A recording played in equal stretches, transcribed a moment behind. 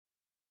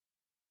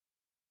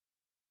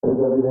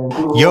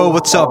Yo,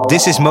 what's up?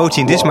 This is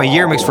Moti and this is my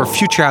year mix for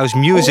Future House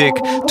Music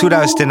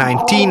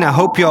 2019. I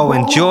hope you all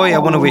enjoy. I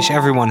want to wish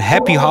everyone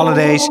happy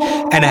holidays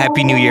and a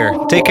happy new year.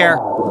 Take care.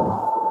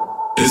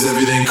 Is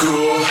everything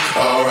cool?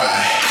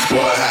 Alright.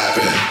 What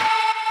happened?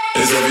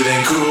 Is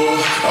everything cool?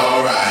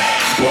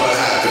 Alright. What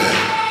happened?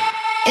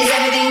 Is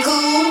everything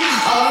cool?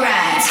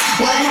 Alright.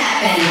 What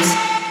happened?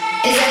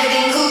 Is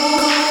everything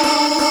cool?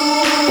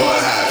 What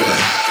happened?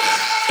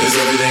 Is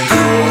everything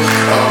cool?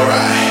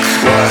 Alright.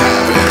 What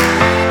happened?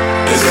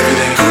 Is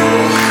everything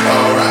cool?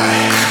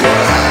 Alright.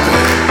 What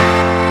happened?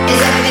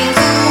 Is everything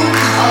cool?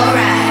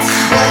 Alright.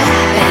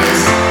 What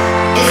happened?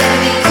 Is everything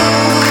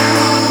cool?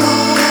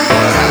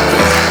 What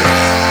happened?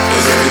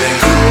 Is everything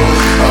cool?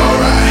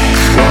 Alright.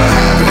 What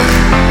happened?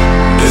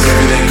 Is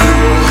everything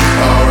cool?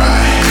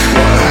 Alright.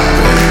 What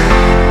happened?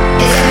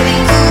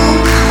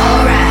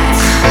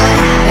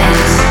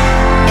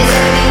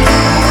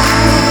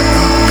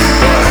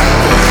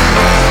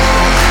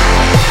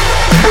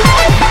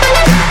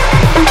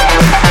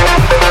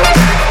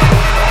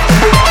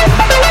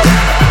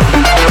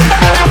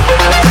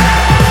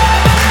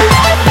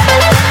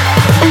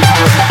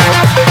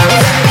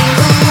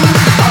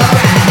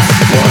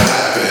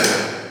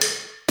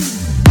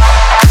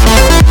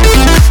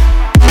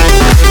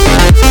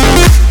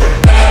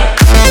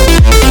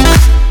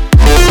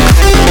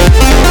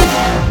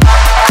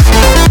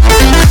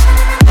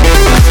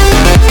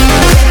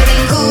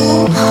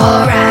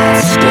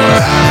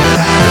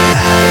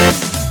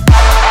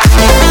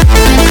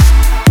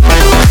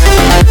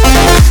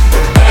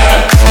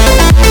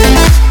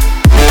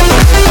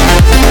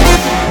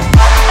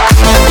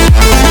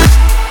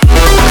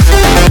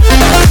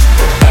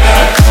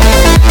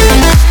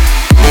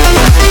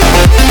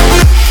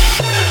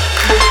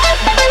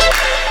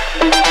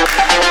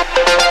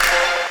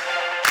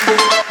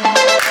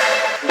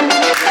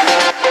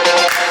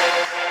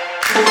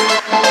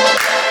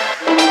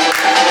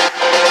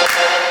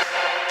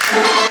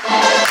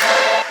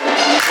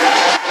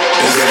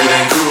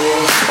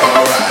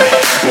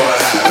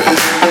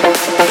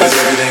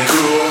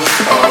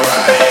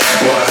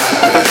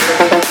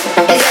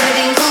 Is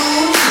everything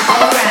cool?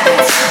 Alright.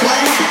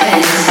 What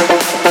happened?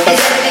 Is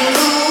everything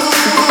cool?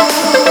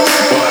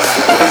 What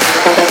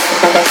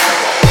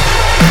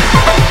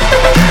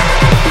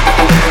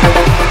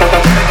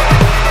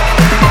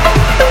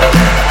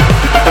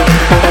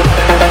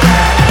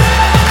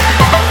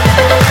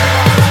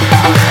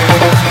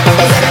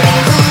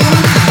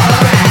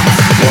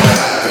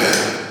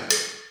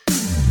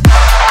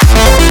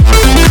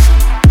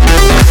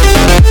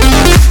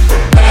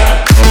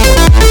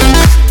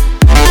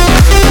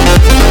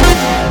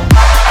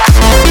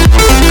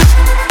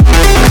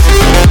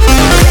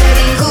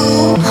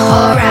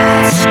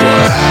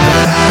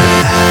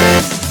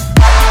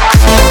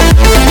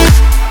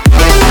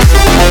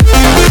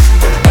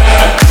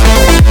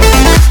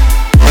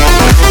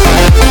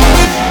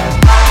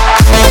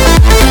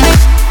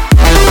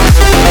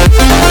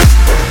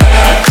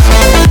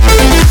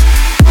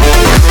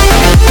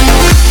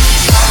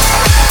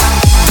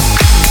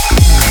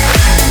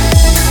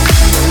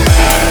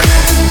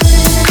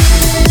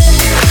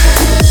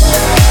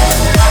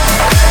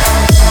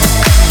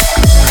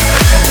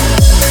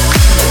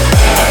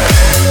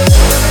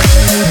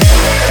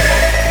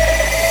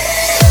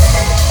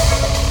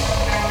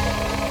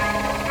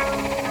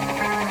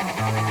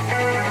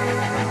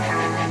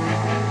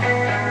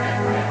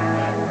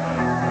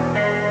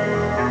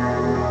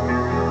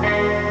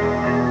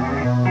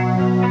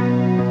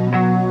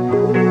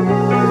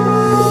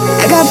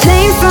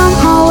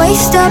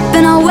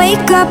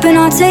Up and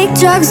I'll take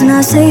drugs and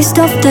I say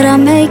stuff that I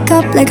make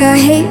up. Like I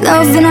hate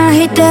love and I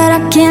hate that I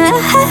can't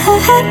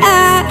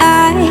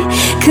lie.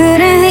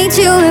 Couldn't hate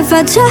you if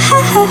I tried.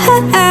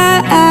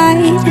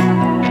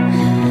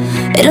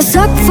 It'll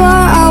suck for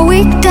a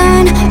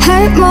weekend,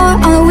 hurt more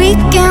on the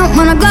weekend.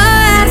 When I go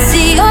out,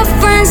 see your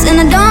friends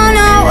and I don't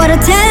know what to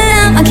tell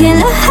them. I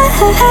can't lie.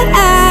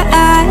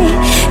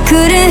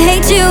 Couldn't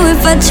hate you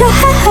if I tried.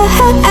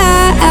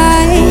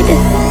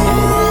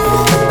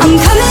 I'm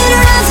coming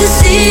around to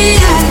see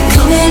ya,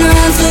 coming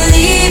around to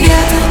leave ya.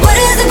 What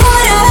is the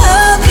point of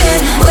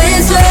hoping when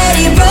it's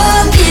already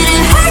broken? It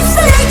hurts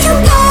to let you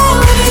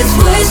go, and it's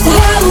worse to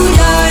hold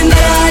on.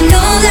 But I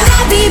know that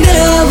I'll be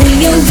better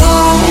when you're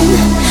gone.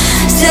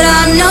 Said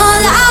I know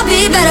that I'll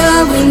be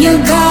better when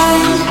you're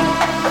gone.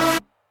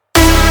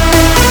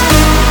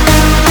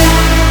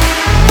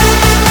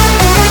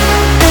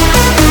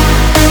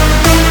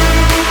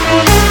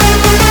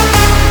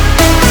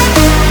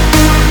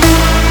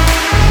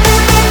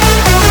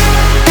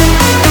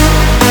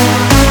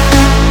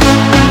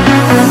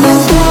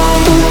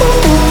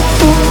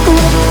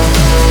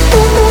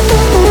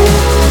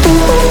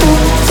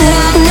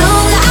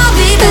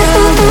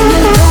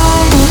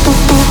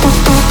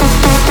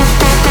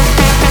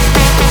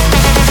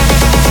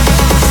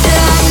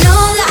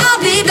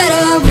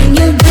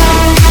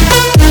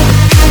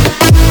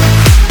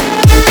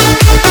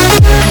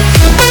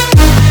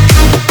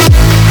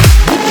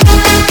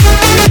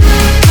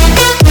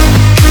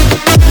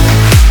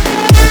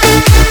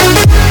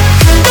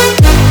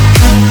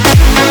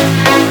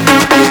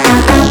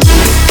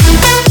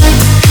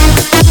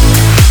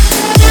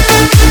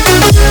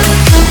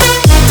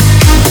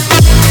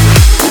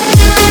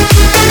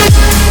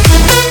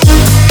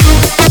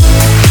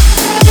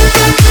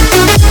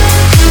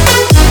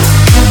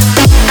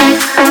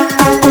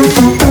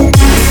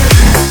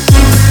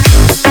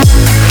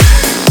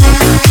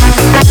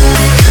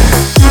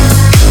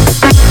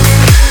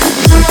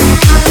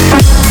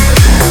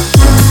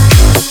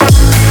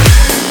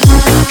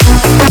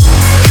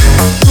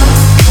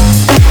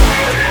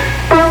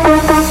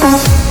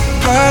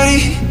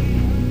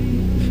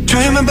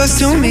 bus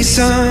to meet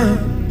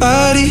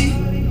somebody,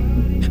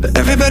 but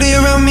everybody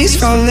around me's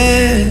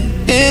falling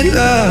in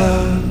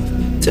love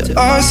to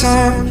our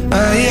song.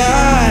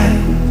 Yeah,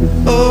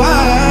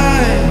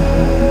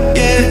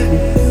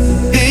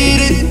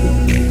 hate it.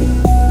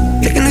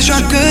 Taking the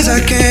shot cause I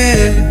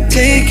can't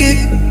take it,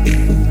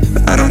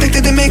 but I don't think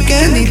that they make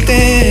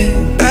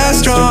anything that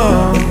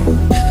strong,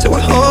 so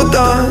I hold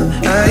on.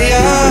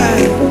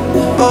 Yeah.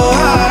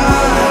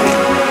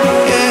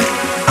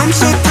 I'm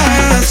so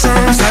tired of love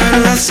songs, tired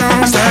of love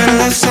songs, tired of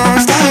love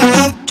songs, tired of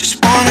love. Just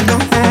wanna go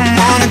home,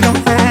 wanna go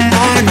home,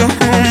 wanna go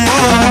home.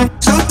 Oh,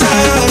 so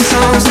tired of love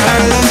songs,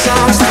 tired of love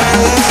songs, tired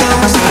of love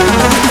songs, tired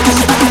of love.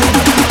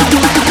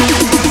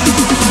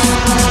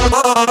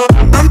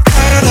 I'm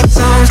tired of love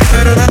songs,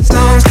 tired of love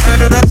songs,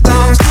 tired of love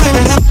songs, tired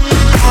of love.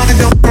 Wanna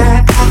go home,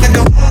 wanna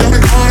go, wanna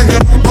go, wanna go.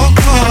 Oh,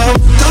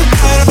 so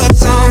tired of love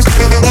songs,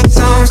 tired of love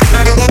songs,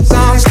 tired of love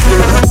songs, tired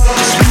of love.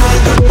 Just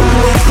wanna go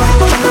home.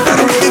 I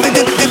don't think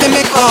that they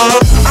make all.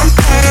 I'm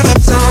tired of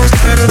love songs,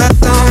 tired of love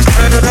songs,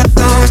 tired of love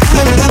songs,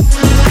 tired of love.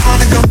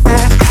 Wanna go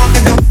home, wanna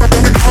go,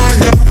 wanna go, wanna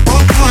go.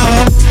 Oh,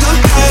 so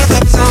tired of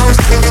love songs,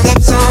 tired of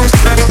love songs,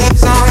 tired of love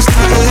songs,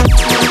 tired of love.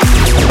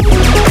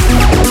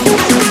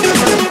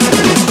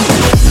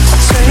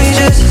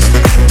 Strangers,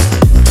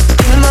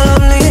 in my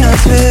lonely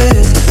nights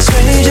with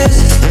strangers.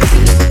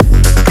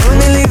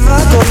 Only leave I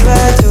go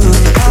back to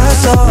our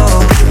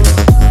soul.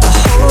 I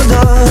hold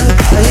on,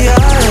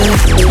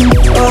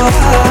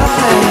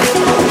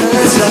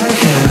 it's like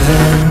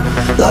heaven,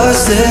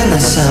 lost in the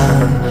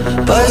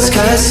sun. Birds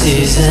cut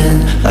season,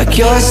 like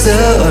you're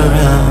still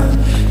around.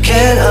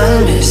 Can't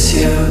unmiss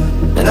you,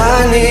 and I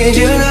need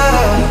you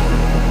now.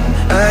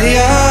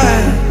 Yeah.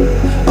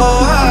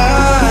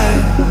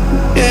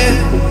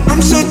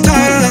 I'm so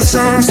tired of love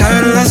songs,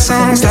 tired of love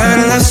songs, tired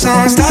of love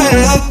songs, tired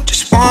of love.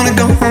 Just wanna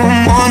go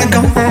home, wanna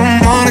go home,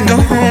 wanna go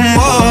home.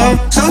 Oh,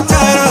 so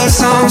tired of love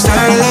songs,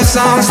 tired of love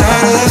songs,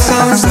 tired of love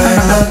songs, tired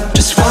of love.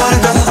 Just wanna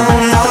go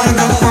home, wanna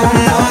go home,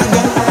 wanna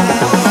go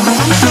home.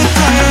 I'm so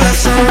tired of love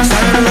songs,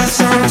 tired of love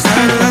songs,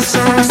 tired of love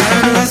songs,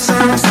 tired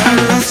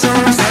of love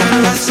songs, tired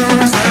of love songs, tired of love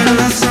songs, tired of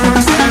love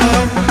songs, tired of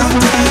love. I'm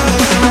tired of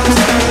love songs,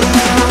 tired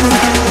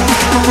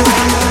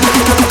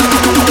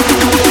of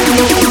love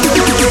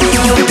songs.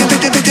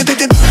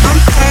 I'm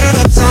tired of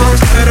love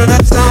songs, tired of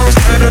love songs,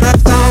 tired of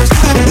love songs,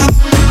 tired of love.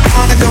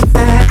 Wanna go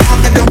home,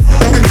 wanna go,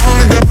 wanna go,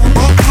 wanna go.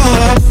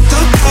 Oh, so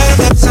tired of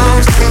love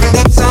songs, tired of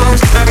love songs,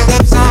 tired of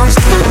love songs,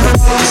 tired of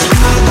love. Just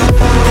wanna go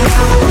home.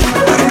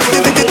 I don't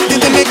think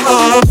they make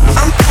all.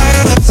 I'm tired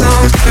of love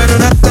songs, tired of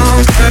love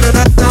songs, tired of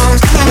love songs,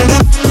 tired of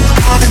love.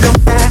 Wanna go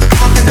home,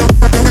 wanna go,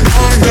 wanna go,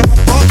 wanna go.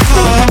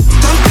 Oh,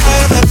 so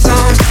tired of love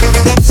songs, tired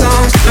of love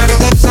songs, tired of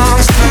love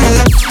songs, tired of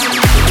love.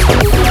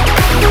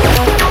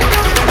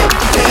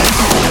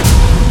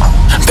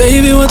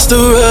 Baby, what's the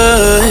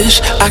rush?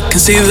 I can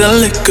see the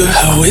liquor,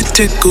 how it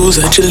tickles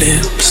at your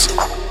lips.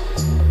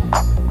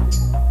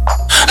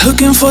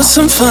 Looking for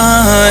some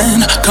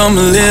fun, come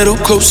a little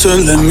closer,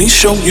 let me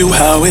show you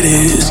how it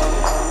is.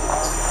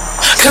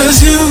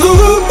 Cause you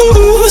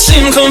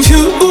seem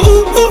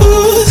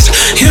confused,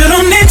 you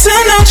don't need to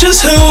know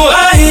just who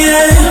I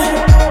am.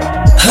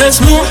 Let's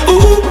move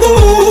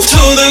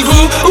to the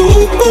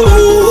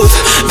groove.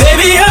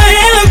 Baby, I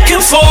ain't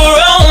looking for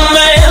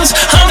romance,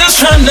 I'm just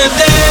trying to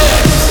dance.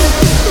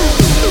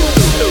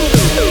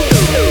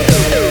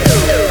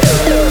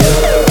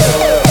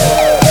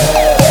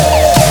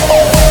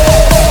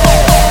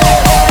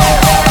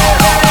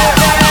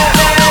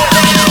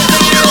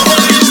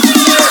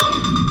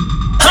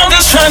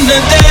 Trying to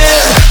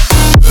dance.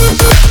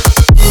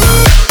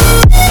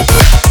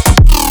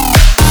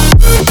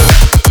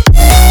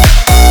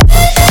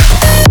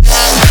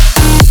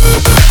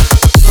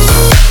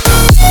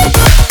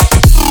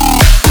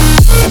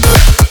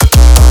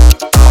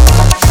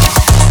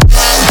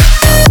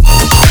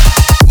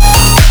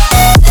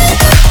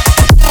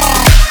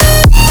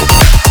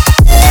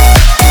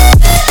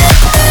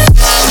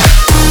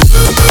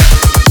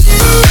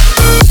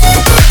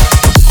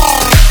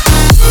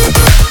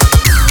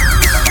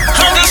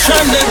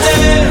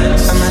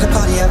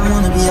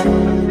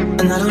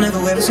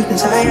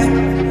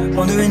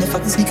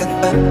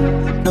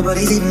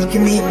 Nobody's even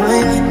looking me in my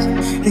eyes.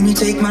 Then you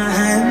take my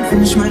hand,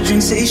 finish my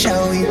drink, say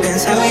shall we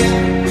dance? Hell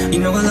yeah. You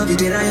know I love you,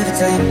 did I ever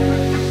tell you?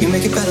 You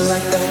make it better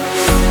like that.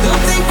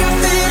 Don't think I'm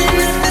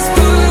fitting at this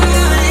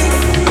point.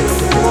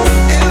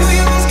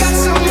 Everyone's got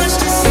so much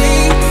to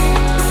say.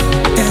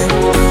 Yeah.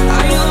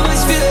 I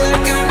always feel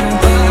like I'm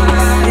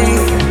nobody.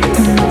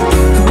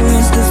 Who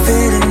wants to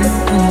fit in?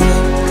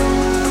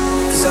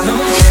 Cause I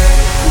don't care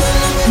when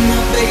I'm with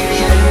my baby.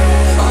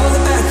 All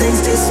the bad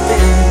things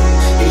disappear.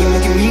 You're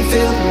making me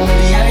feel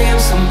maybe I am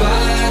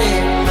somebody.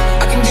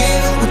 I can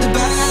deal with the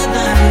bad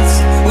nights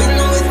when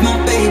I'm with my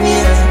baby.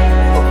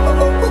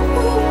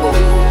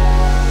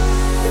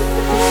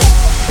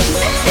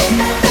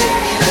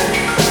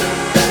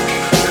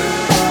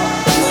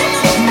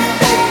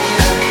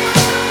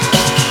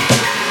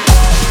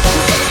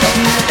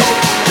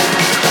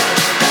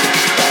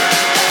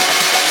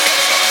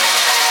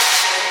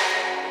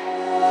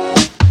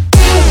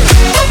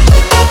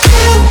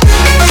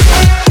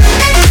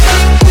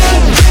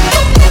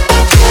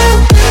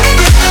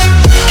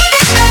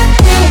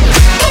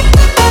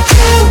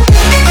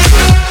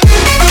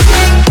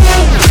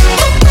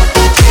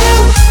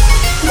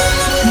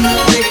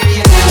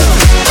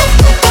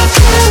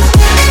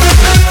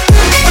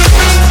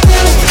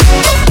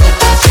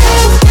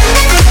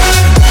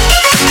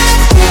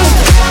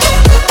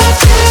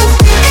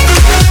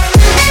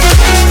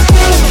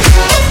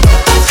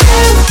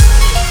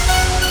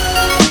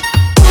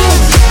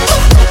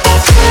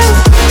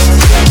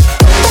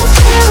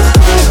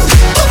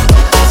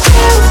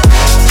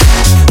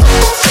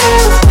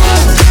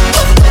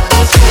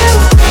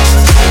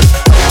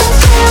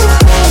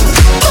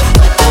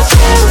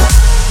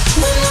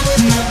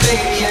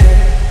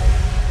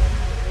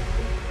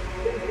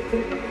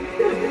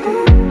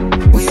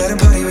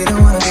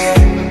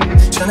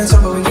 wanna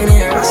talk, but we can't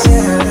hear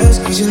ourselves.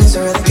 Usually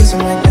so rather kiss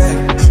them like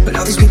that, but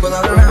all these people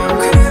all around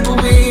cripple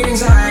with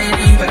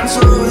anxiety. But I'm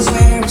told it's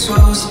where I'm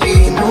supposed to be.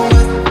 You know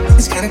what?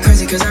 It's kinda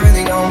crazy 'cause I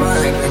really don't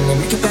mind when you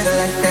make it better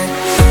like that.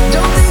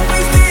 Don't think we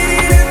fit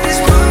in at this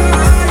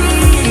party.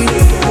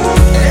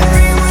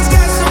 Everyone's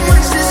got so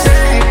much to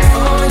say.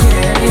 Oh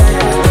yeah, yeah.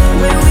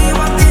 When we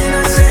walked in,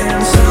 I said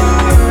I'm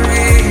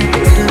sorry,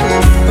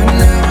 but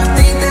now I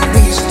think that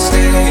we should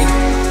stay.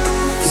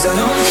 'Cause I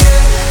don't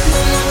care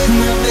when I'm with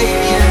my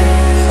baby,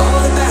 yeah. All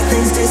the bad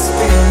things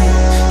disappear.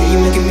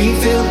 You're making me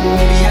feel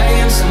maybe I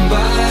am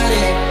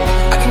somebody.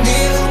 I can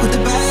deal with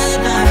the bad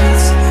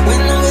nights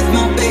when I'm with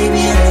my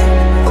baby, yeah.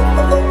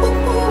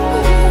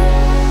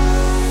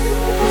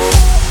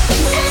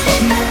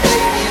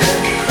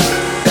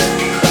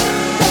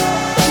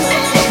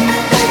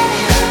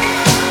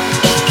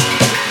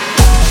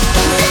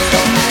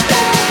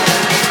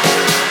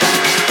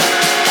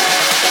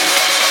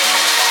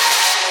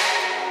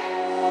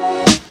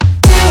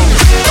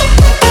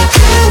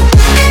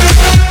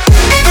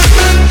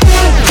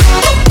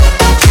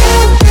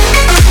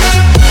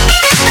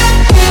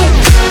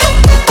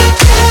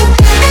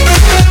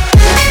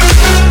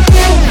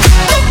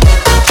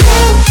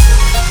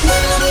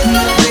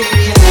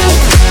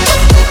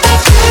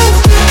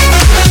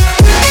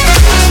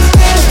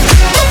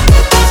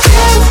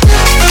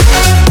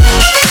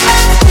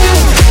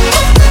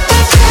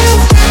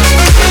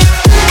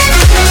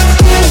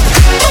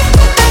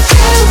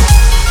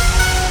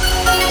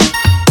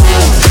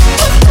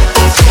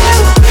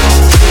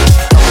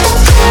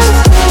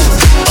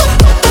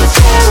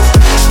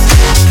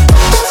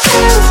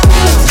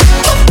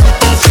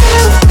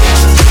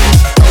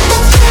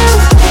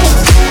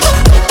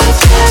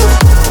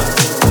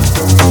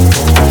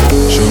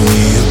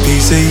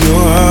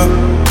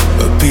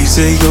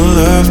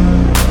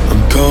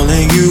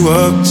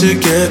 To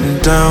getting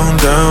down,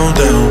 down,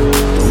 down.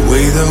 The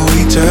way that we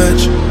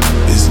touch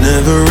is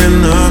never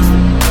enough.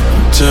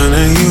 I'm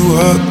turning you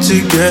up to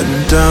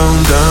getting down,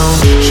 down.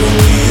 Show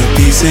me a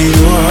piece of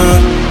your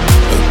heart,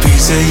 a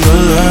piece of your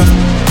love.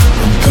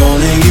 I'm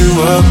calling you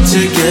up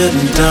to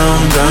getting down,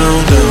 down,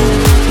 down.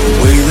 The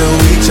way that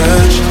we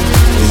touch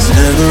is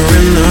never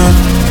enough.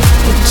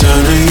 I'm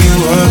turning you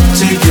up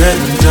to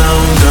getting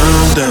down,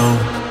 down, down.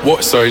 What?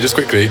 Sorry, just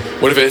quickly.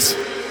 What if it's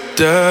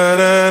da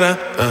da da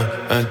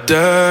da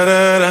da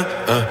da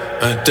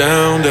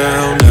down,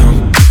 down,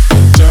 down.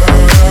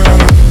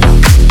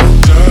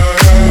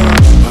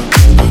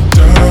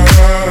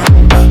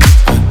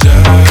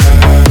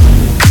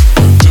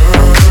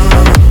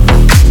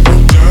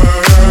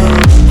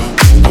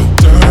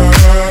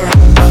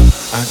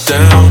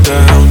 Down,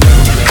 down,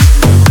 down.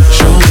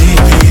 Show me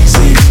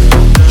easy,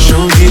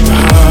 show me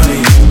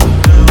body.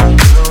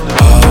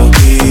 I'll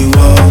be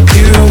what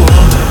you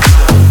want,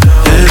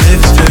 and if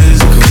it's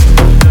physical,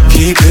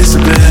 keep it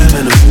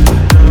subliminal.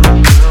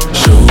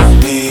 Show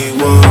me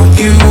what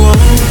you want.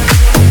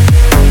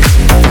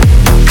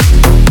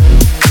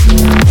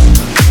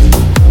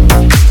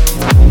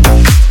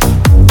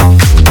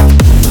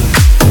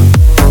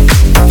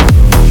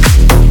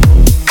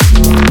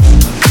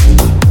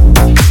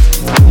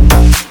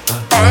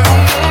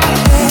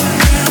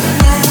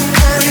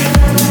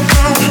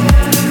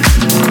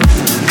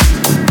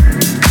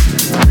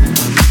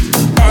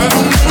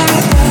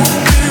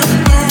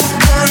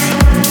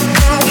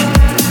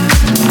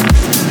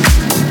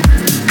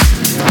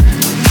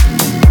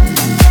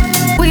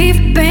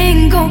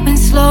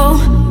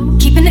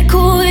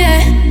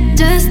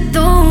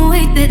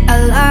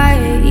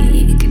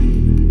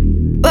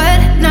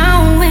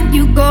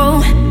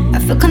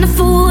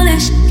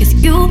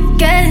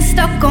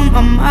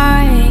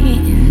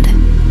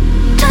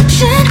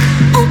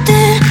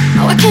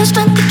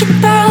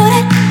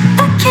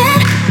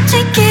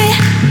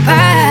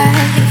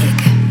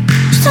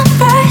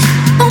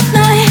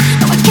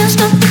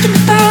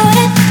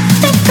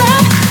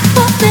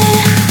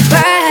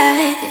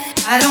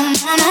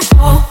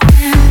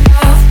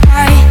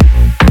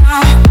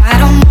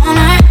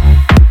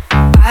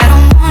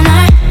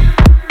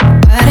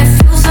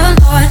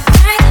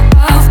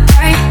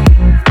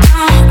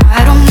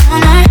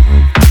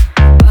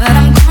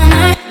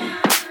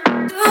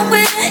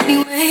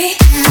 Anyway,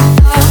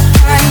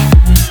 right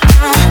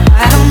now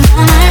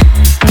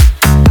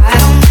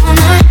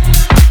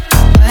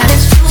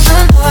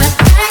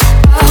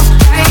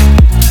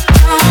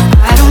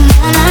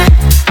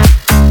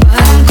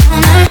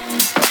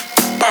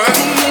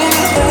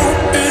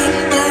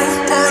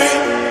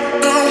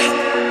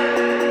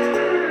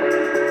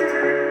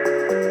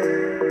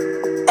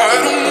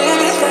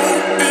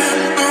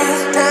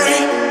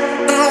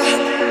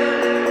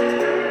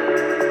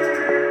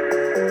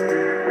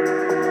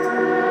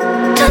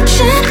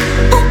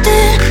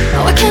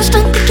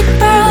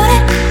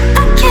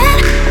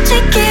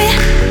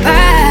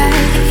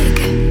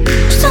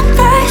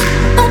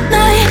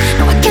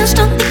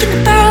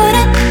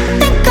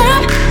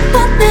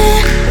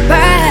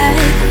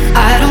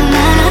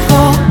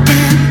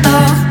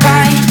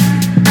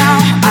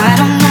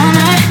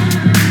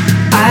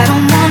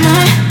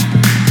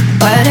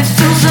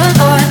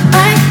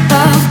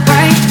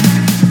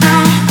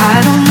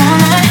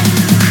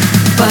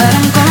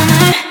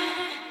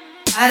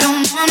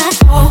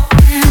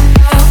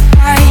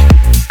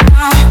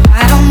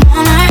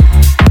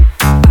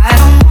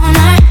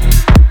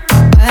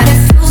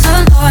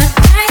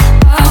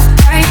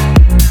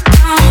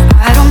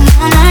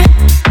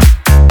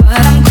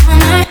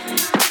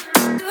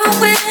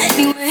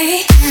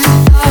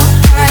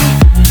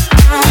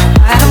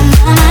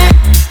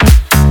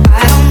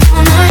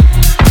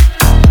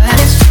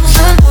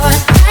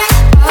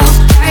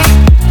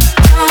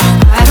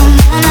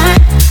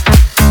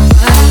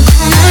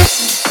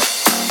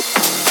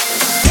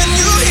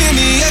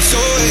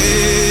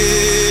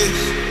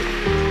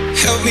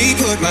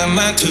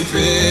to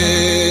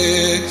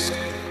rest.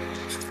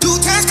 2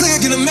 times clear,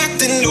 get them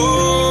acting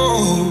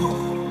low.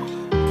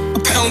 A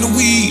pound of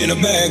weed and a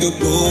bag of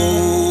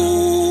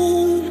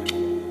gold.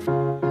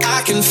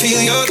 I can feel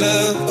your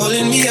love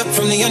pulling me up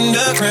from the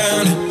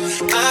underground.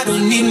 I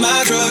don't need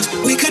my drugs.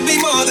 We could be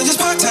more than just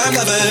part-time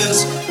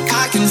lovers.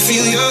 I can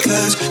feel your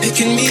touch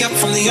picking me up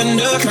from the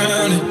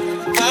underground.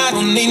 I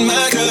don't need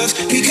my drugs.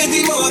 We could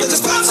be more than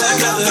just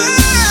part-time lovers.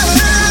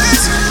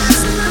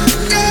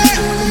 Yeah,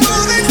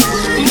 more than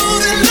lovers.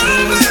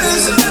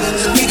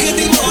 We could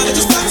be more than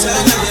just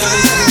part-time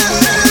lovers.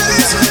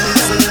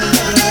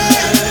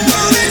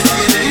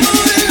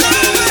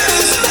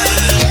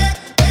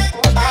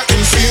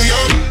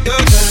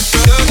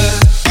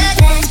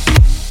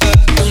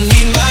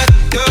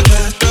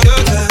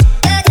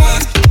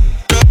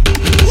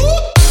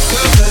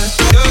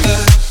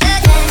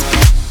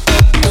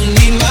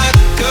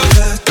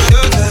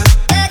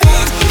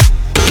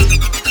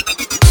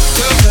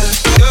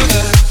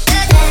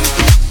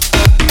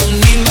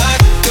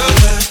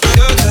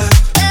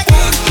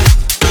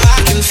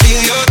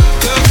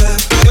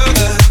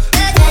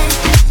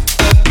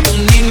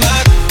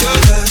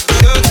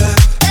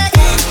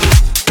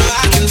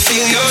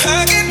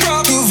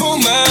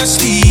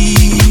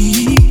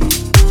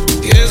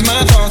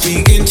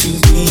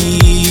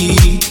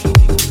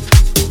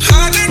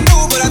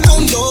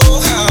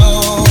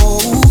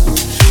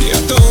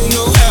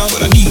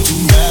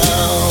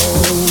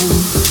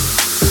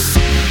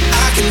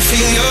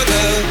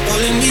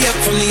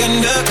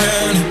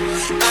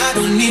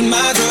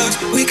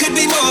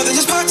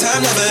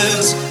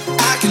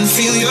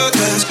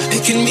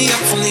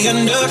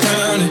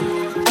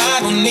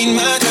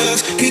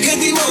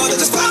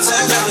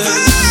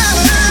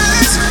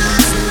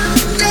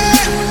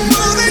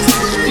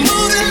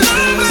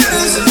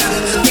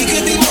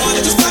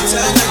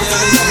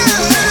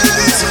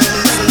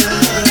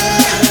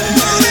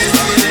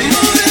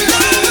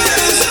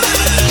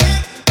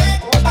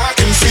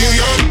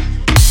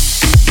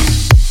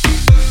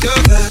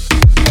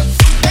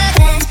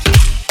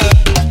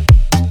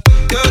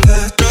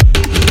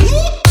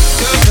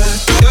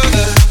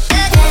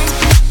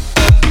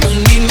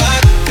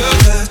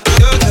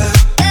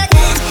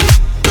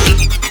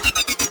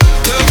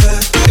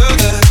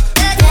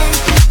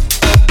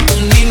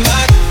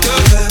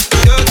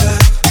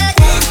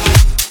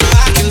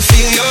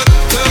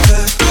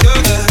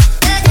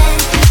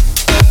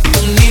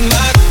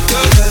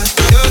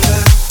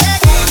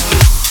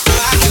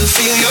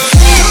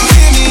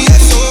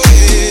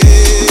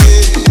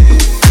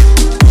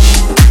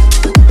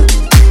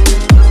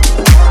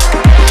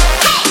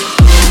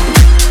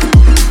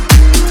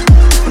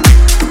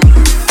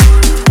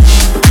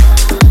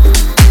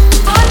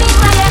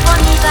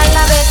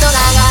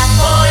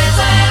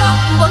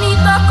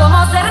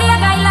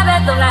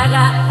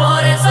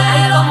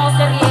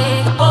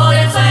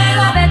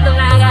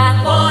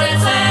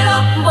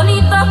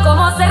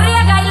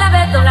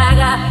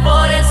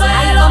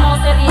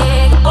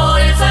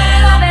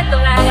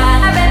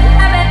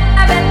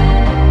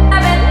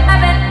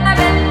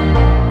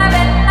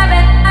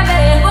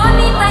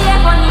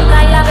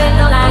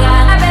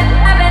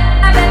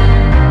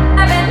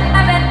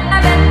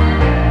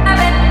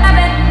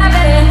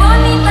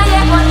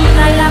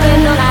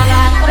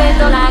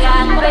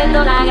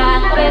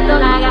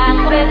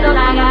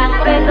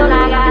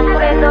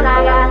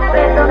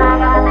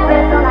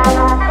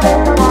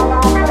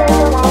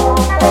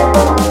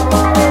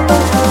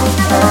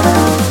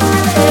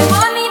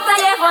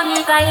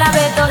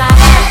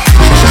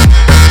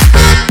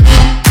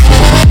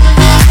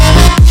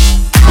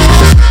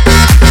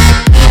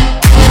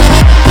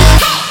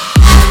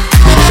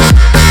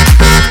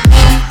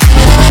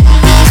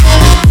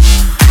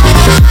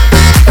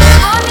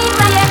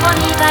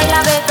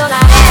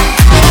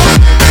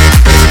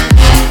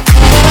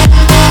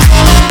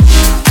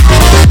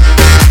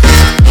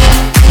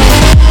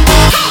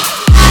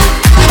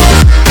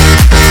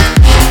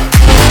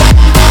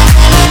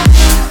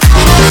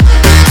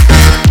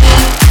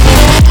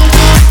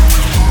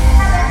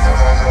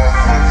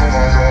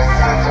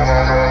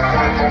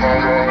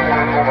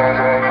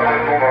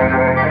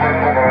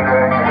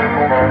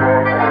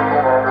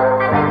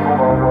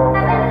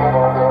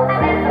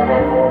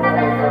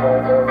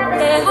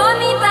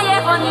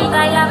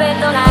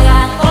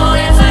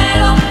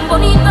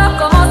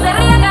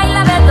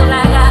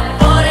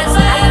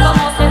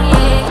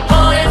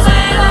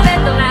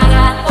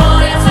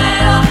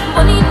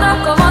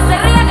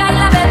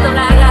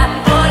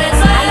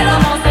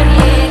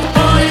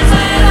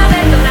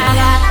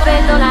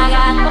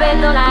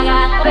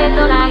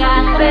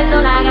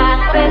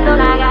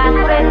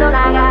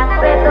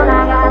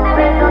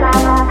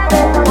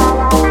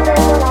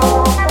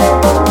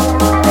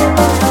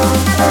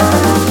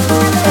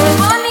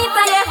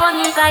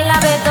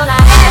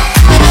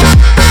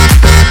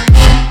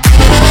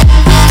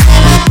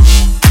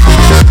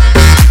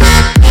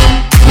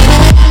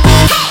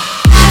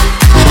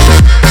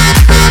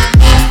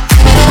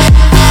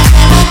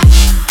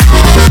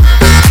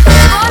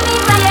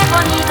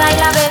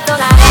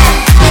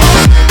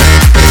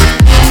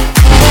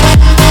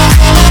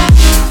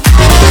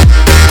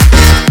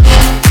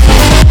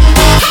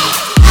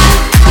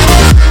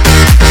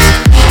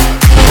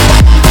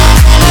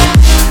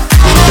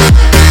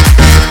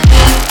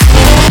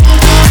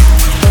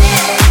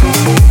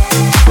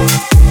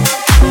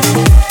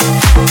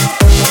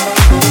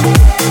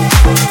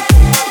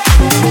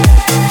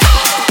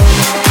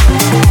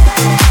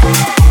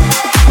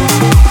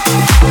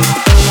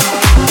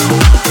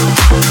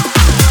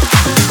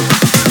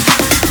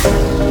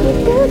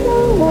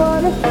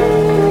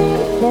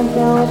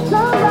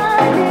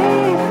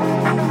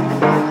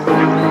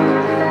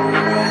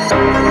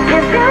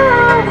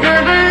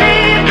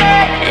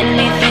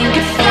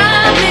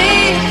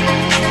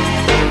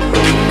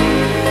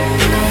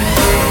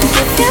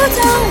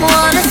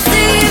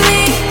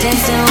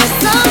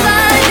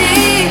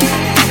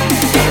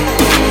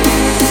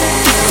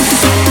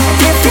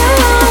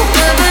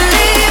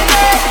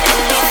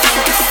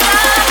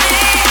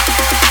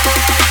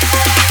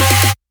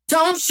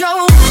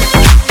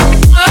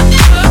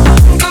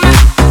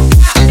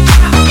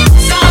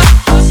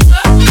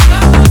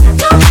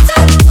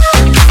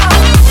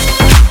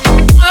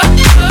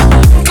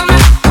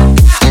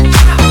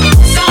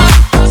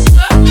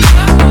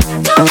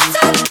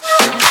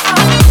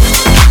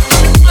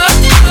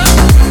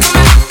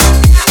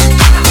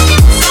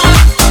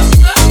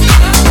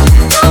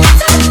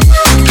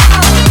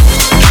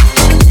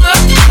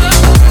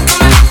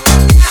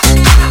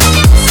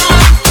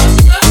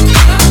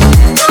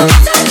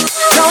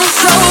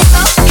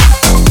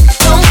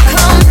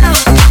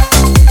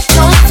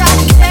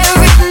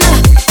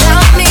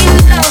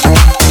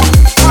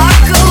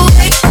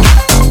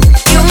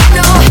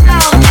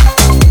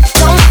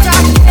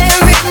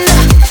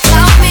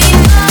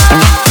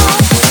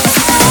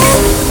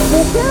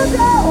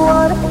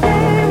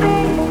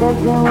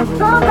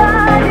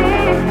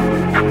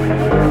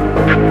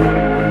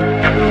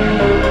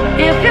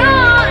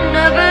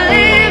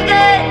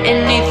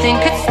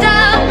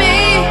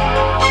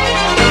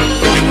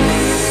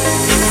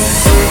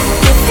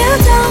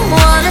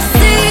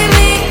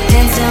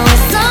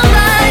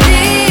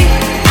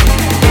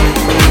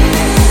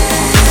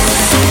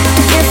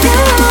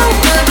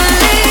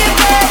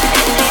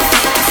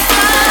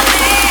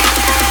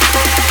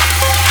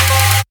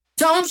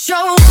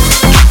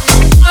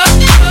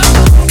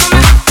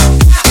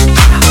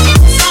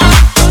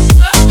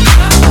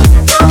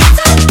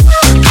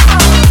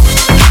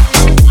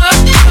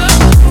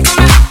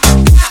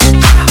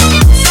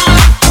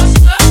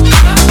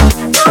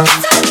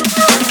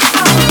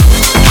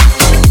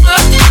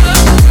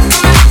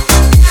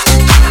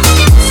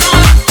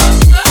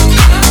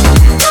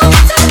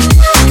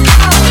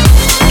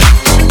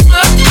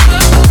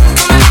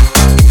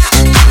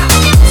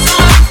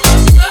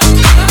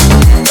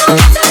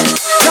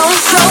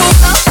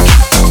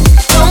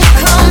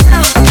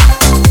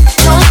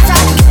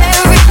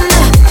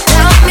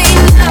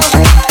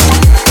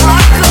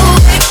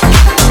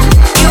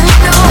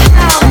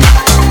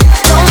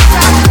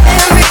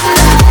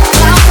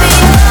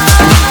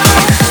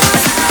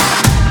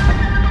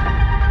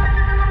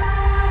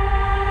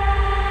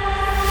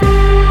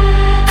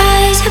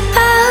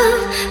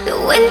 The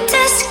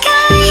winter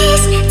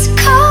skies, it's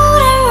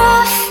cold and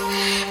rough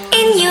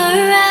in your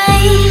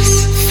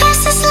eyes.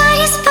 Fast as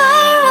light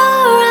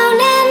spiral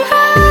round and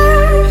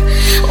round.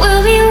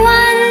 We'll be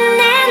one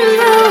and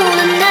rule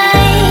the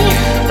night.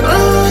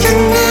 Rule the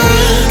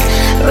night,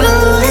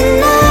 rule the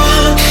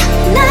night.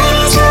 Night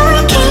is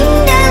our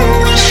kingdom,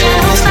 we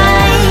shall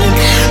fight.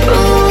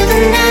 Rule the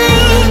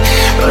night,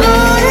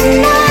 rule the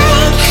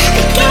night.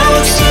 The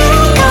galaxy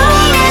will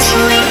guide us,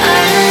 we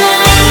are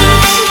alive.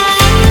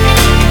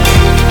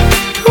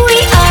 We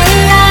are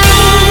alive.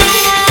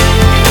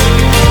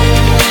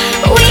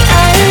 We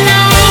are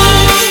alive.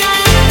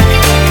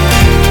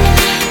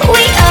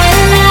 We are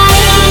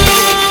alive.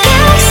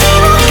 Galaxy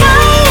will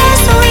guide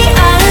us, we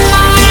are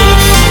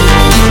alive.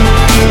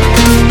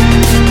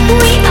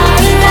 We are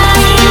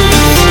alive.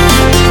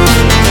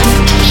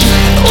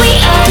 We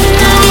are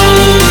alive.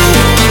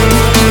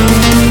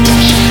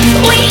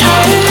 We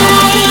are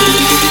alive.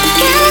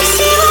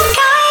 Galaxy will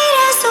guide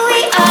us, we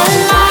are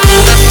alive.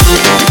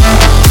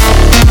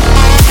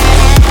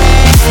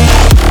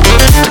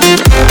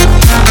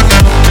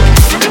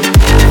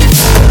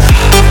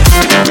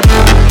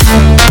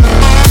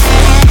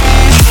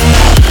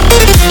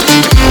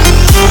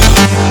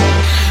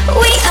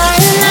 We are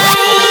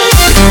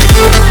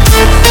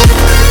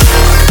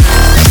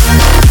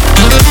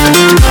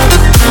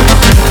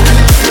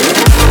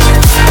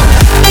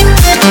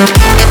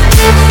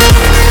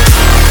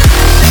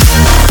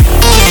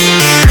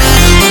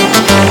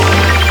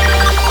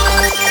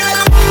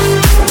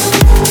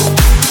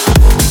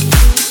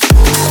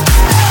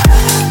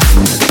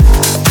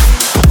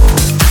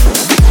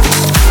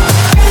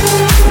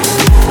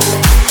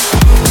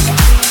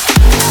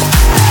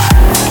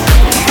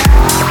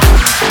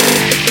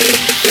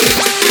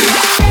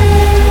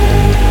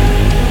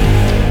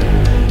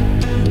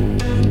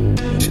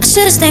I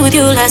should've stayed with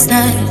you last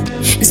night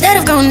instead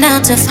of going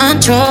out to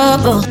find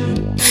trouble.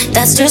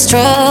 That's just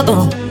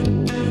trouble.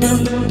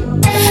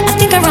 I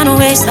think I run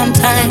away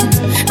sometimes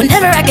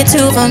whenever I get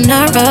too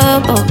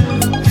vulnerable.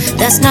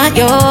 That's not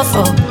your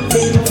fault.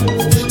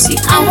 See,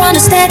 I wanna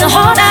stay the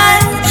whole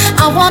night.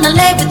 I wanna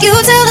lay with you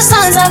till the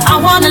sun's up. I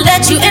wanna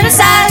let you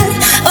inside.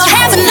 Oh,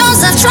 heaven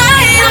knows I've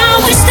tried. I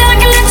wish that I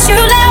could let you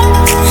love.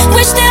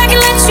 Wish that I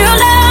could let you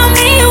love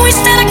me. Wish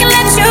that I could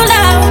let you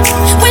love.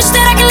 Wish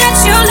that I could let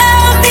you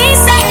love me.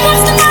 Say,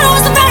 what's the matter?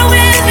 What's the matter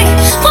with me?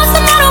 What's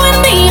the matter with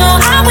me? Oh,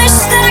 I wish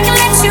that I could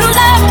let you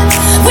love.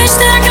 Wish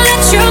that I could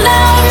let you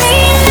love me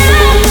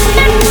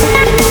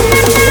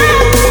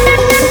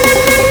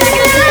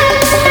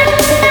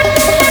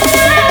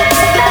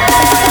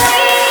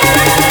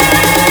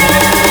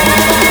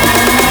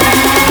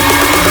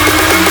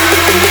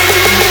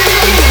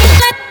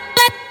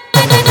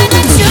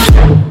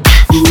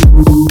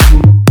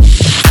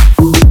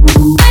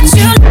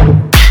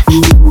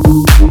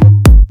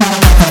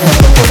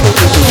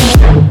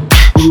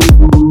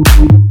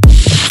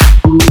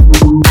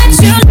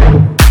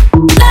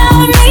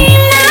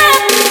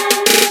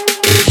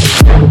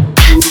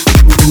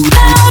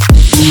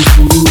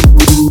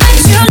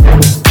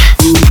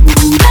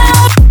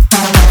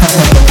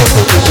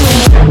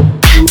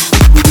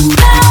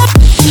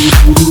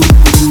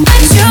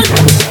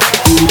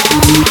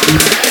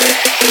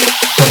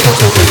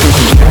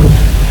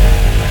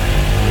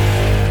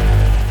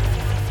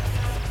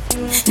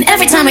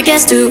it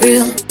gets too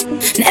real,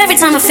 and every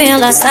time I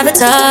feel I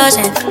sabotage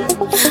it,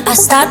 I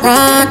start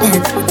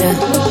running,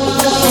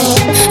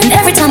 yeah. And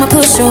every time I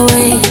push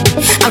away,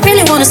 I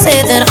really wanna say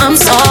that I'm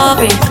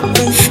sorry,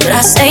 but I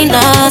say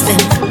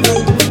nothing.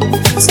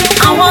 So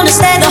I wanna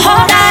stay the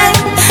whole night.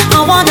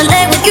 I wanna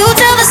lay with you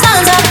till the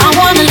sun's up. I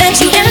wanna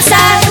let you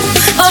inside.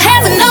 Oh,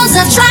 heaven knows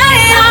I've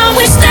tried. I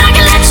wish that I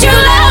could let you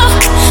love.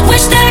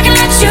 Wish that I could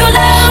let you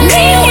love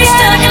me. Wish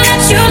that I could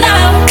let you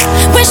love.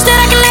 Wish that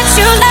I could let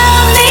you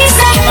love me.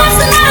 Say, what's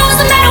the matter? What's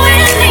the matter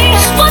with me?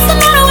 What's the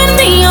matter with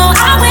me? Oh,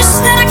 I wish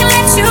that I could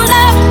let you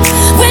love.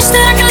 Wish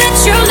that I could let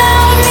you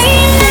love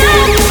me now.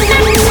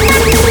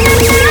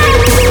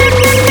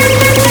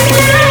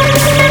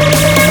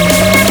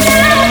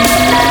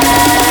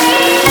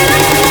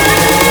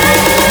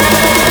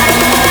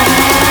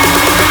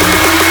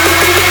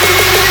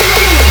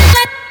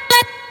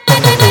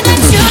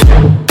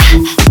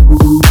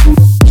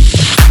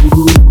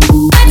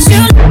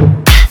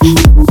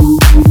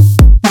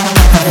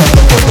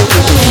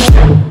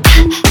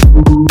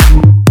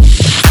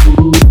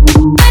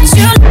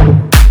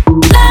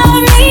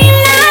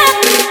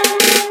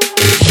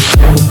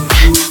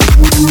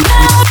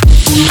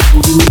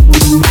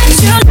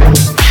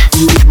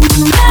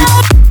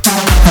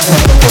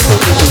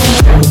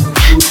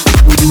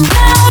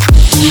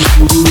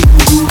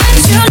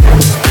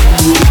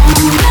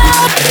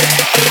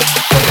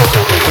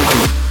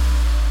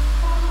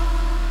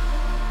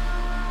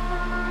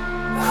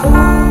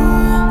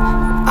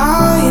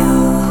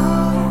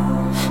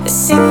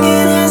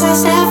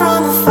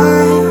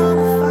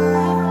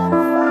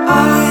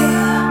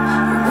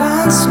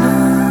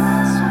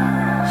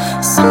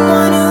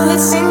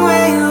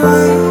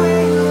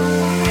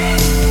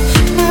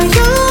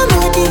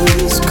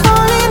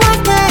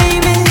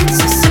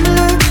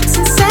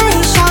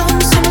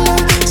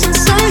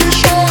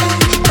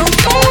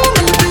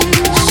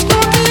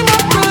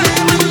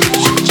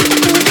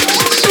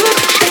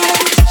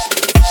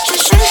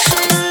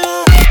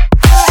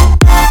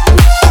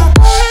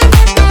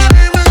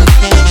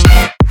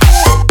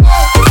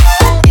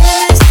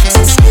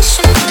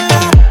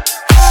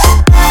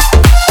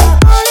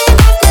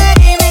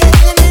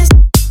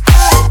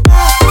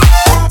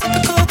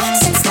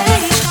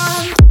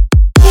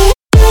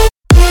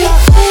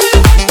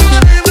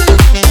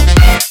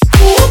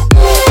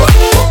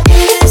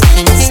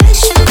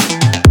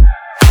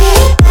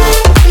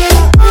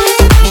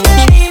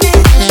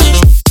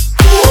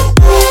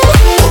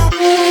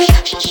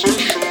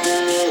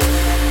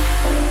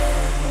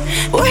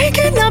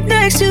 Waking up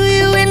next to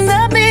you in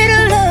the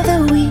middle of the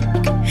week.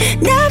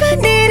 Never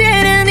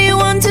needed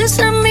anyone to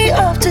send me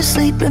off to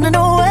sleep. And I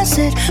know I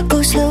said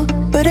go slow,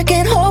 but I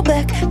can't hold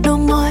back no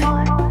more.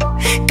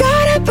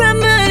 Got a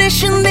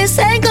premonition, this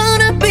ain't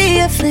gonna be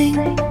a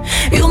fling.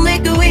 You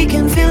make the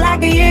weekend feel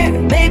like a year.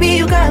 Baby,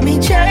 you got me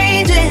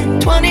changing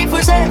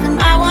 24/7,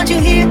 I want you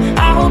here.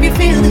 I hope you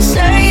feel the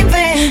same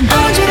thing. I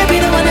want you to be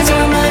the one that's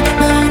on my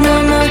mind,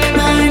 on my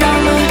mind, on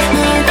my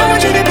mind. I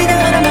want you to be the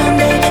one on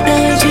Monday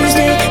night,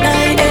 Tuesday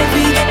night,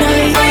 every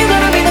night. Are you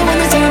gonna be the one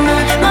that's on my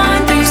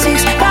mind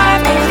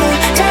 365 all the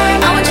time?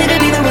 I want you to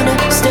be the one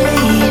to stay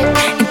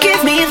and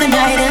give me the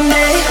night and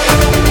day.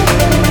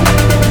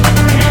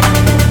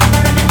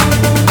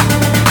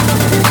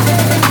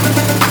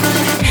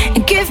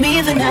 And give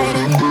me the night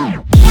and day.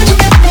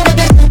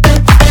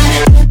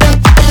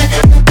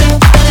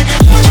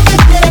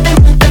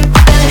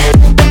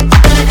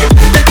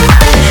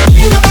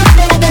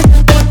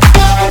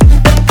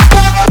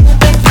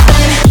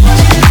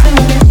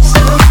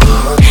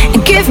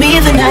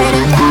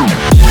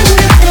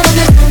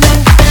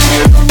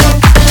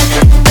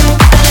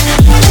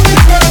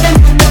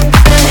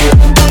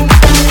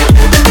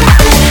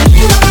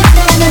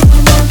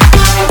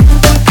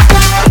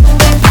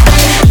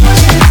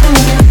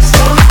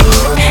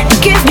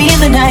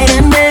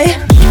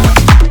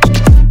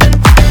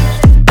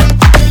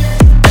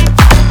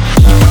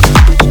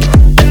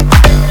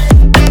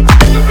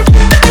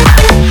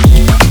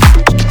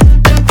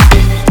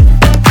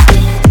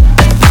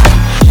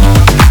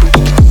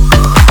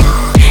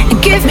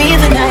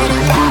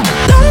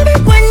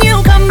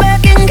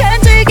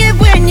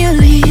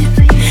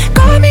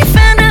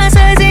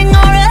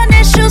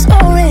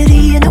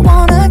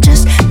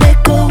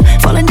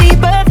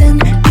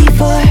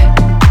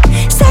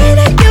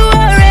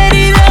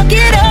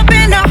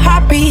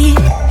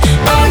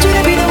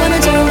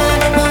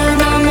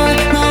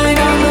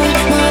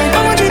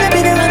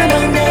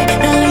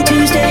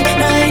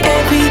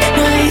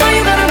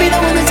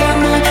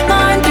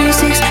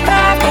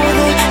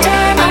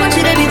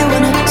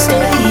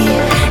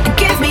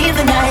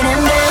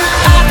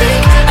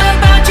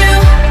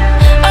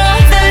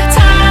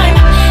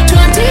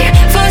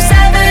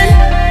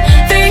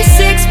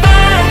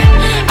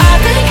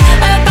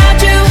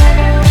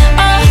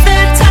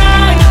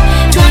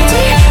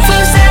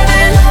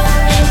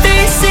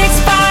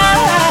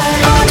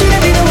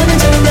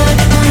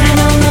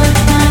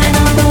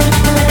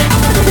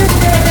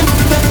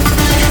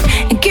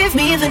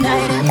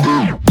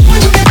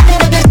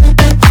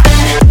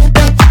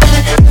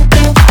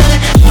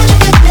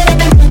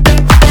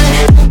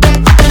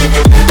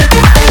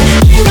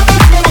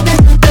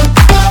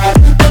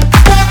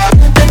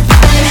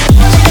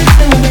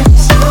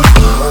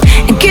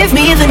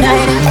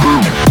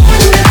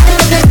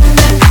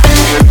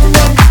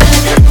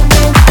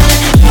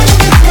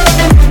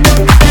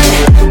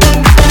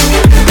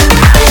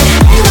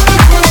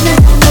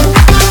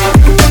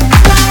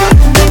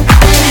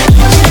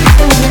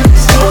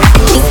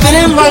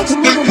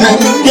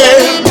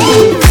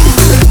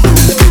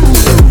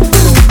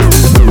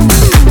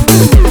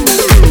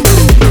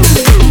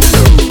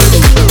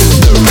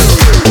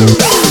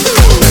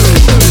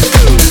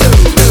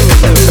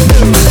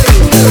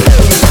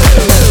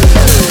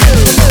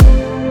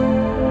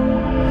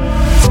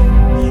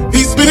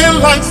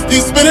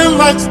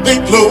 They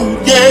glow,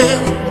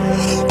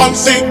 yeah, on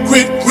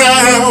sacred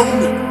ground.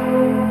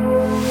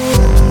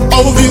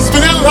 Oh, these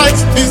spinning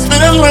lights,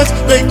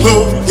 they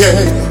glow,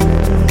 yeah,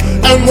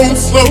 and won't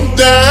slow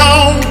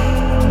down.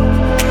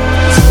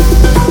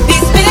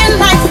 These spinning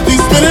lights,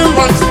 these spinning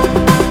lights,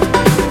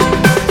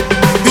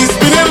 these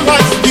spinning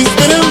lights, these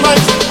spinning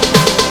lights,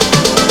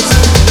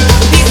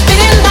 these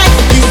spinning lights,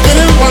 these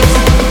spinning lights,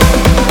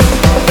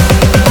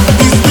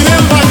 these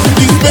spinning lights,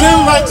 these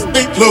spinning lights,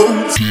 they glow.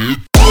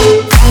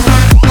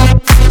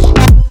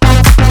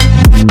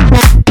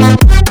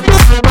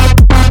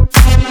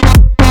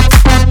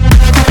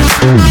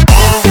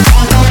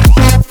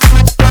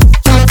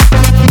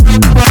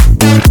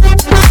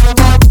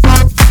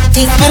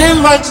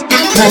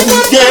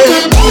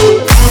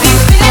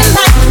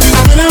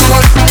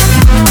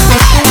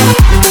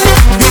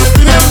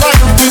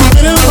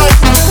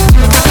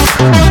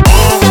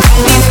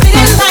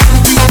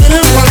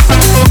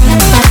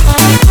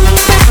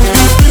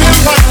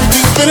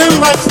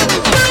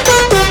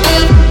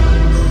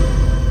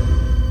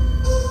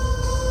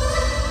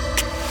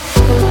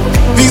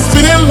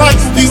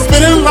 These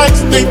spinning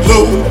lights, they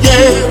glow,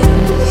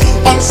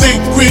 yeah, on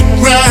sacred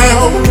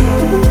ground.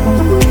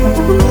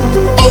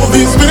 Oh,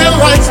 these spinning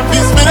lights,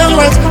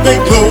 they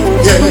glow,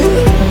 yeah,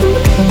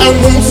 and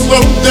won't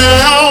slow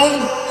down.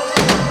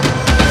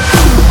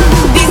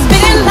 These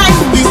spinning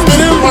lights, these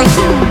spinning lights,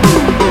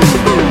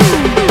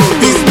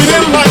 these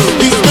spinning lights,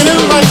 these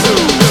spinning lights,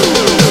 these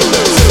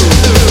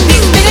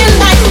spinning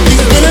lights,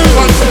 these spinning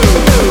lights,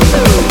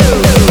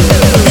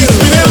 these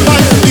spinning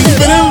lights, these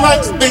spinning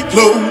lights, they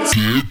glow.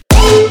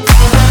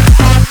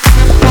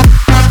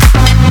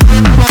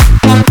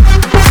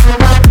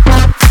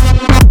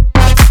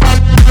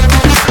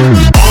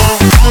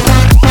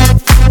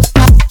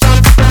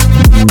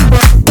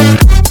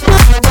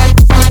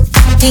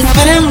 These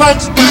spinning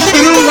lights, these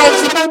spinning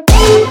lights.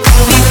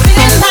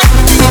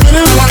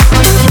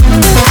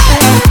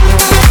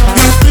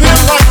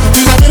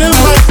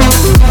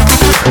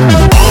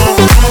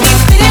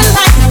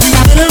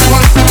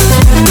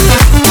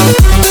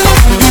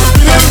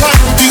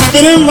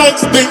 Spinning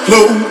lights, they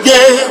glow,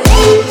 yeah.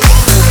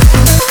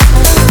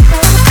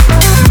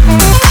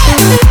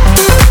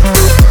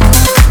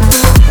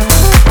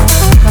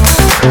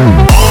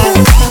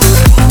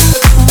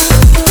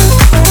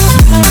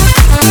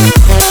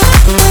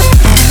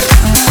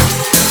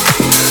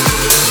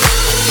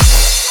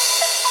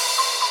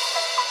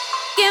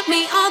 Give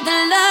me all the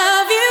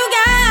love you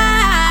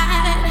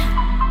got,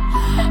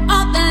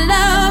 all the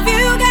love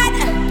you got.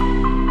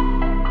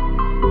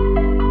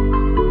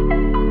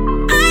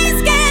 I ain't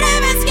scared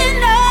of asking,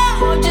 no,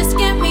 just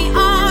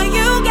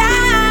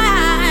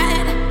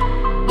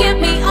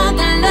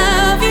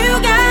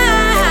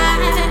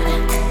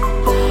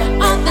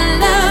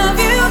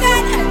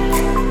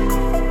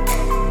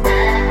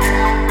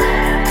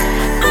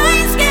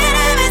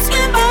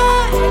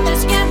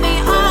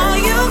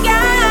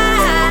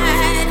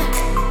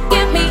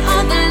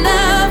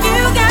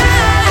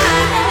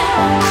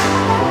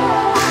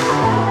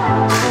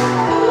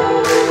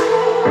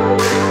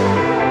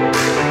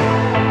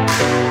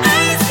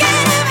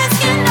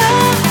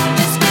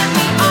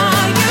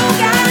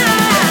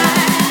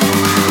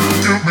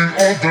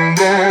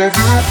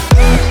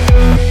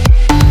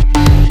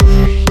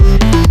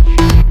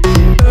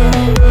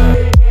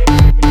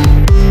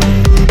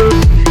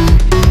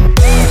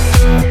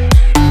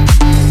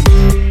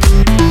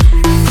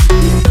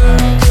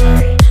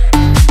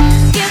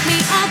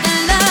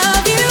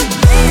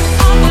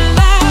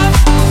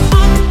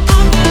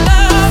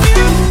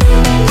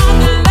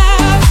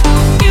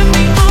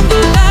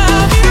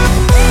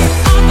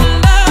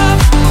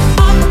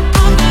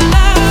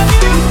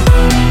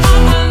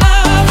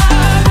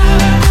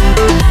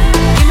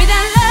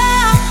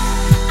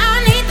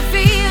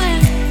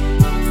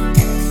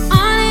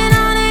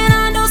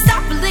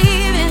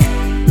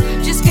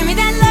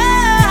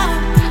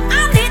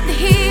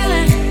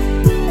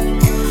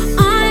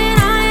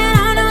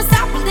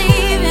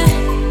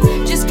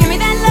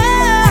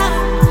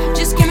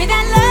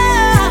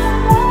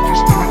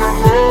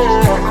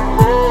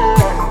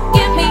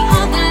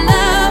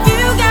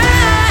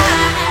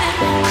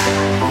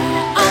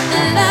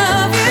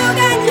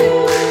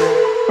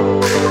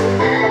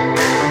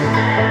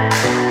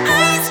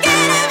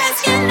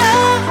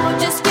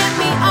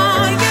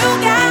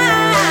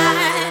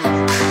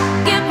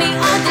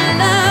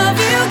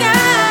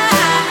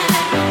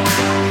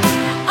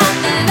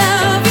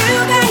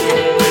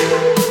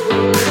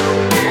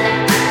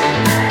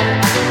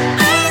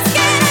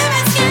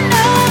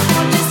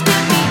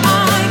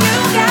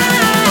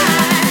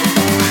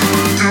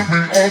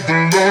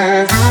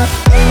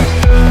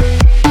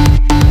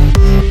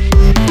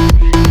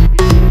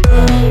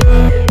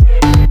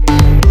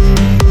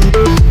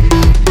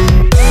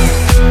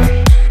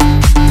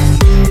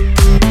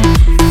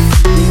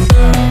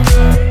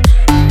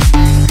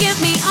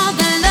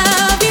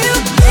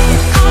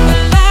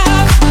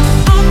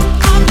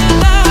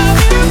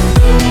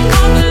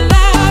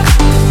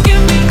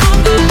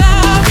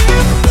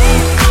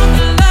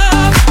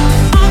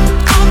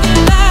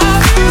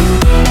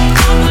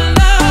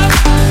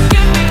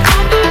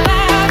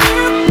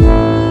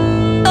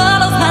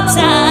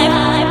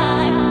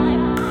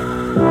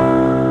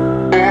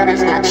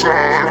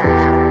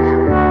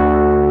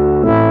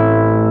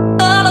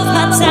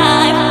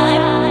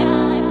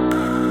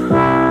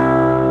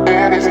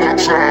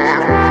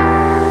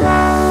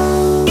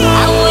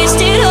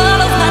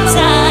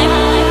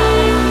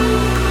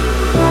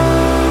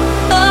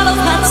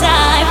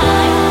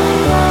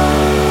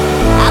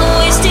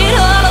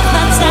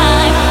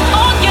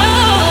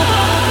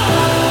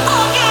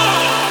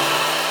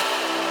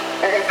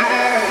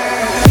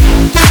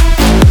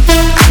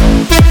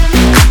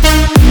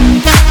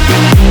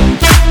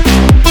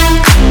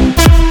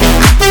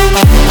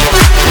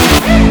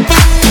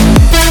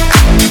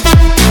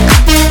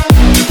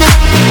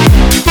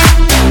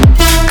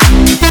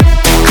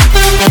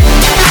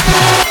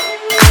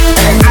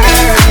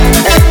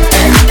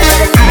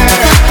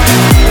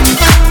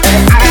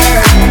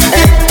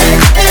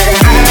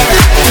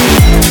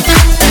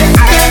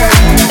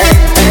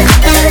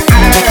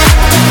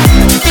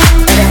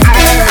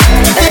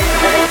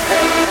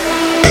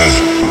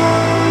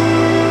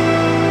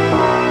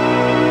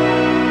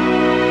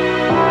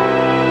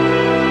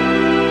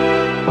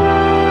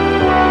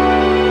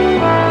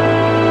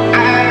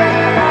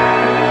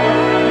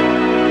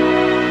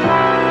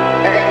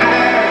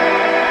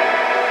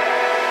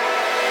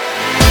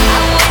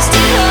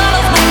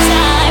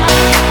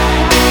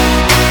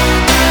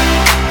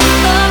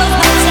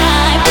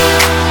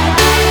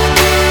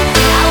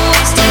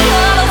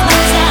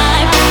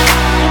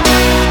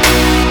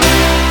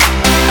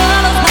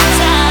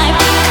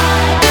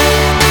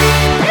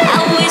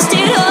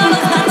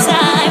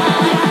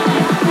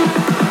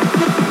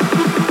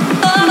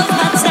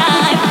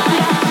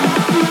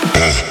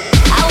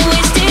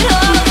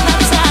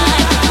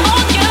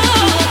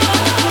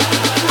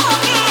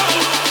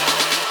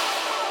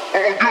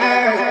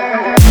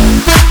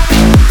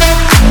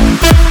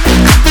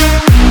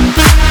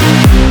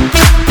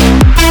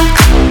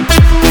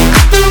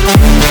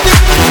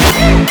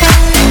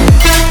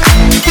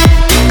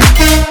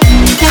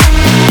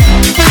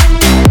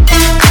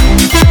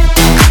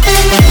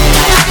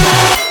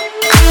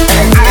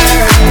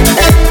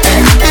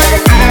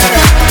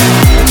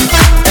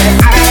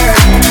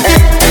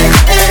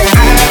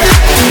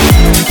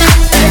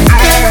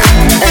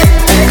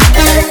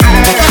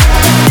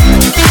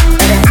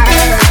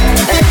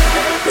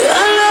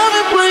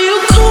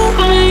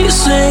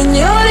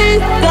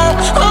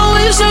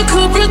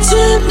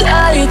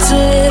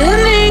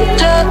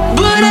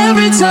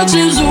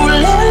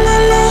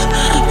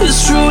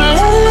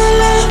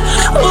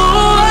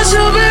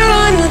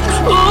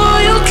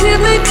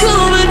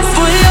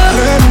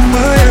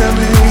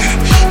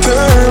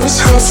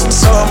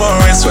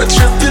sweat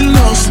dripping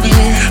off me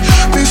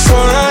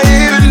before I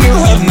even knew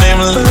her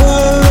name.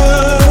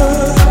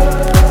 Love,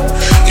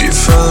 you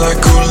felt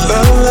like ooh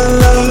la la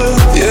la,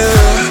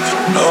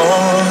 yeah, no.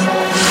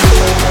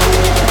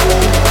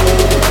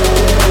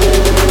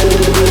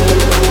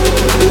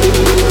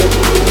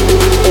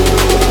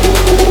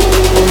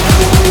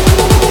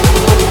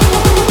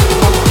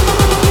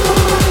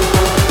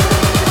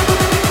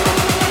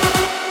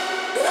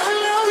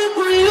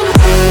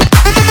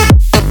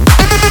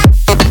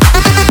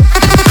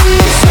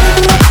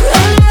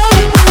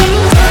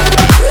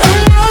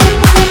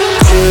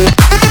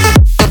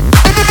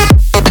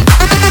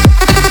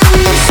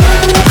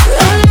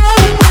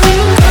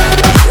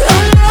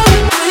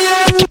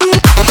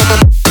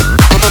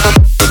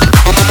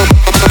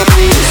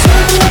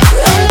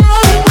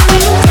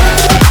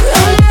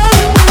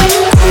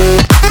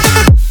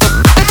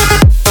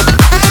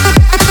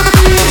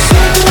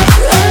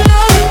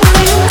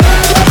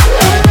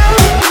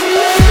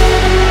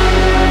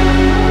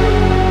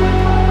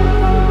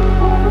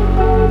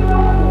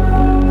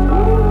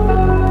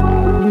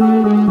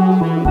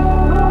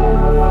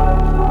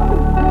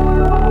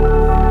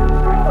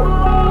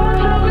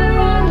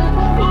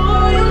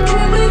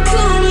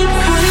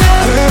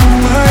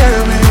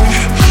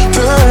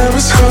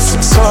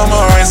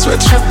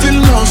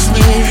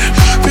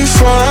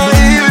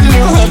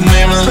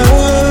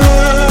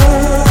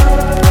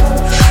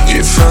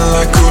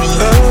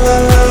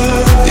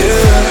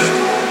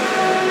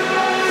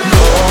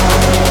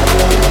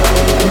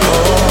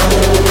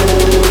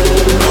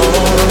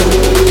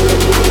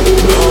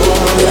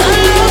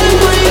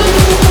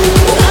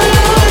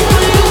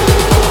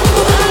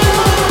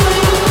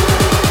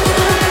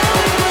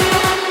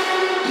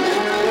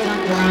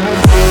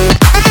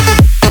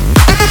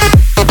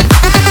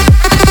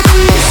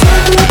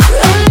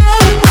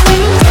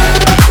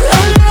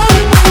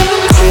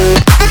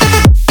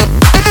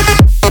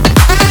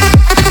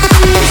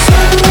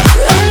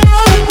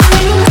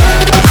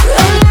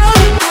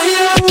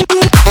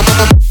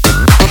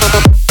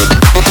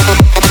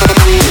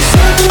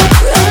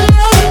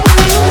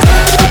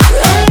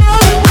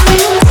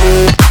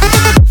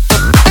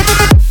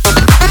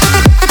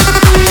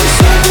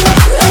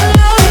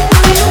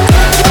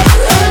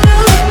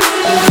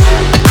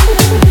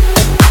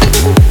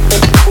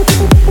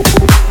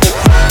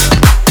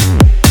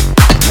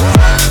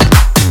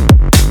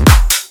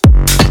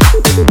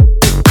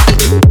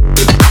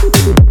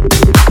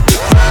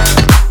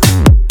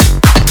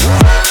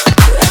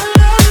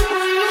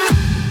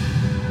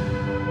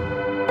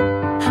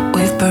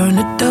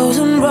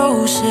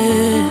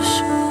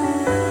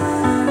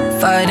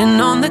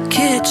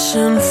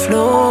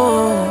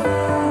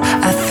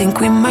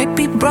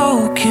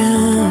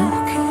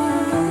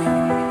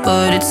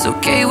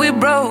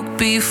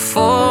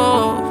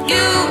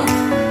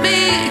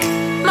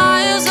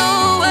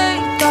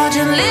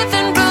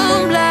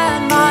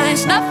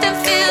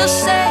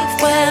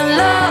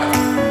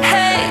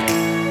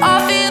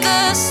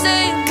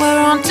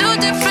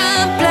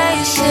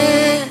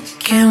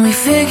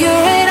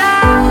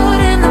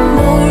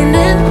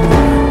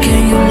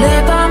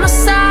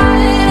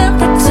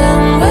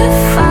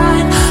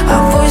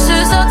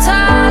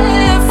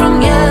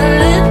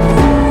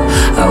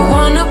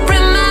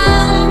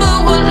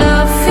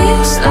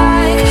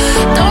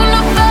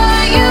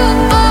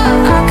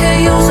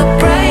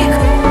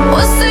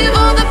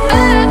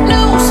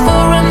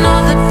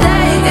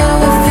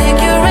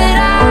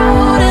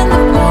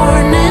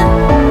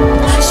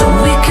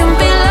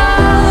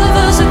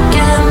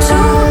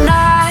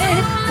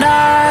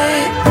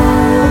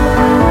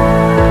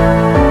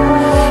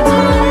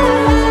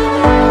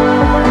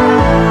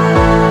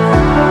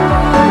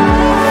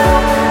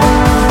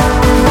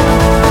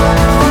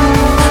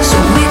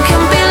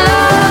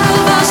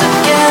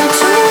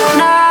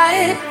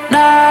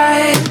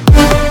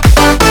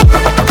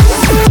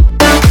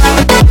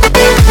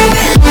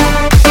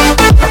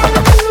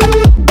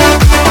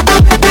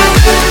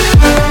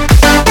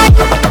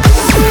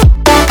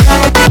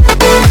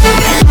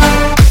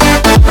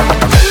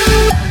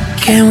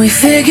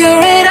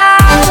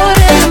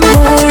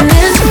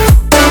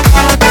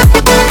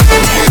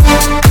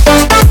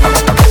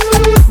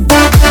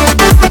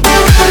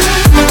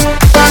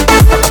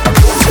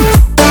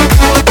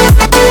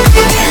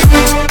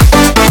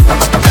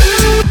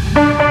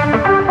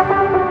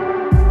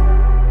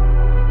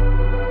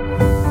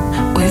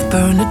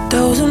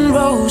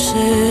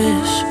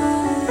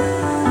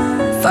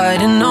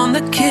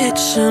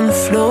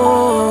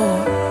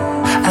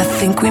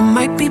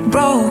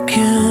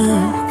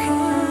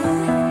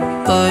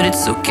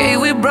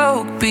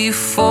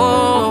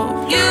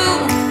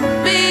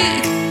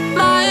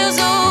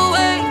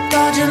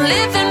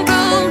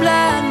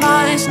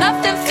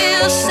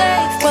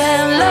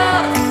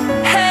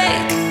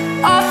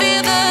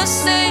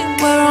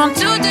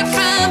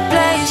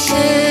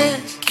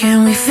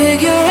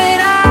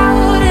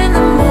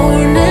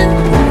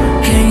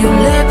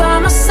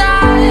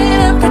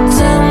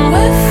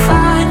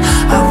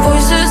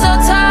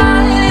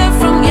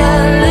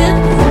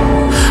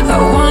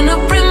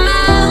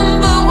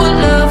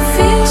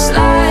 Feel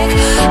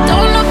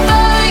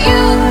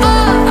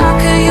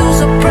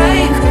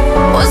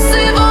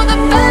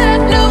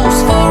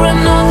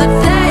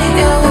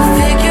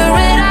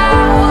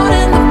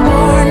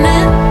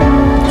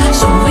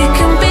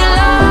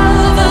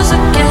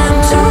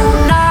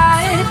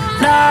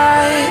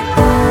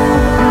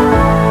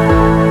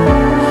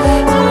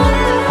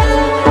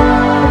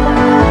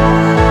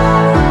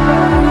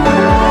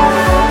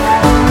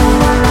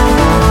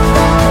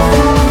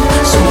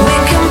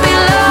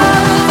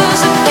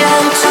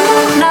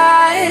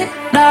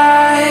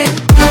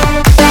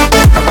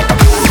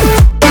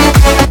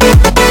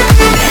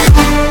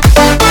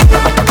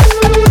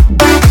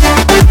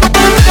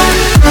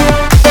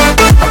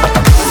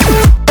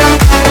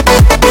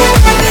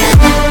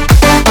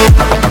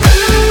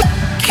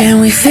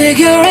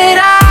figure it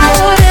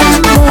out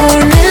in the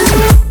morning.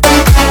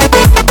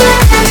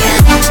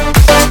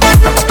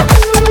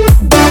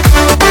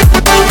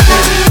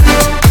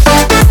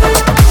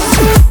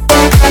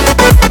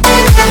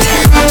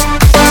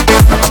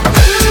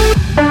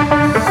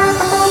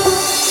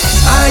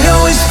 I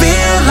always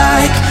feel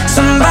like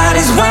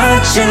somebody's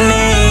watching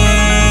me,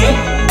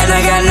 and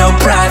I got no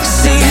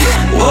privacy.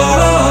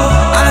 Whoa,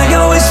 I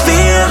always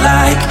feel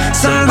like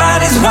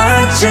somebody's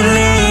watching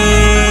me.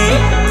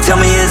 Tell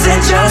me, is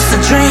it just a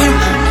dream?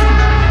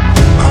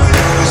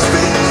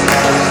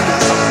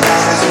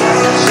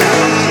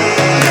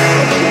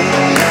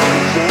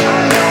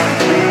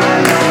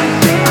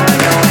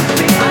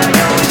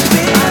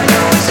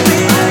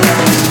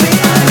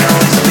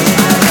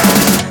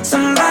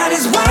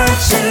 Somebody's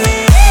watching me.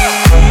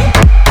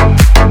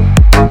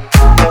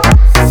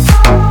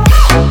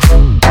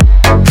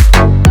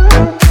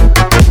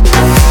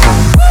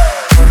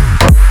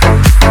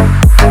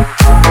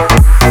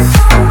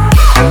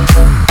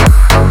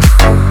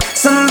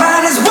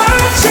 Somebody's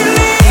watching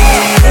me.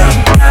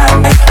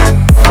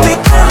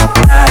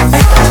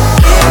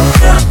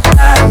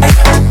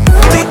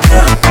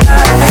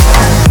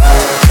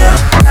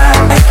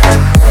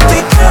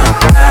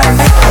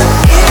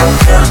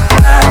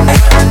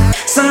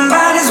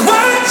 Somebody's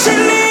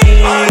watching me.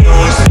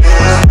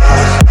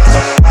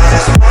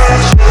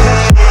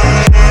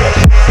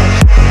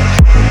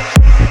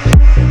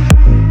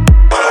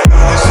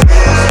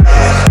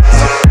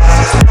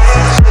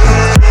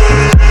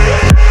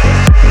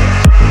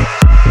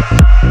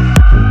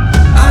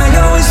 I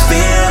always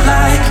feel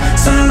like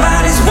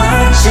somebody's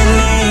watching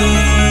me,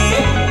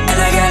 and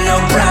I got no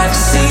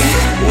privacy.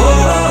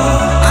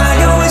 Whoa,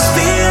 I always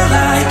feel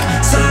like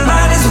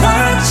somebody's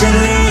watching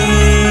me.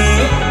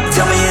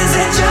 Tell me, is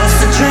it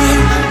just a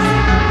dream?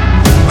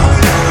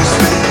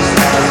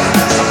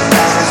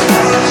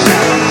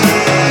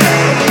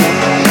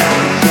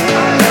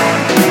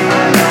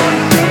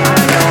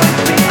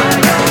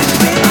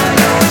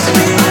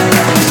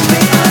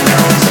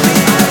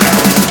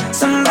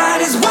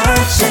 Somebody's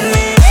watching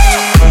me.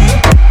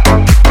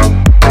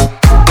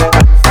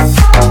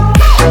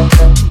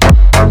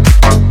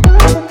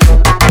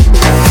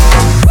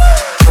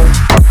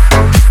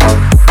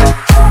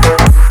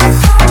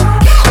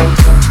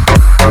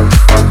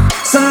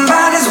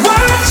 Somebody's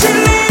watching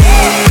me.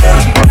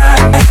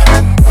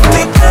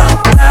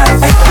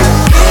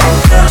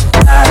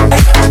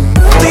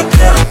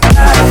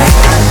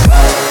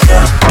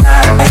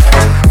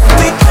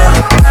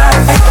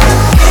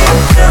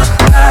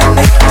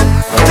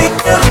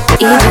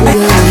 Even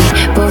though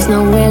we both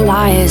know we're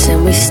liars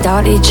and we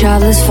start each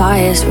other's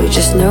fires, we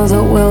just know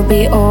that we'll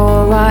be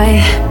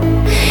alright.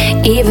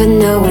 Even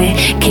though we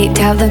kicked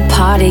out the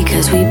party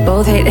cause we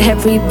both hate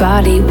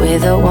everybody, we're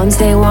the ones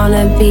they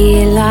wanna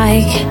be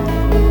like.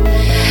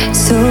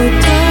 So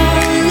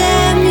don't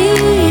let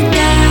me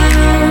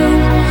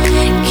down,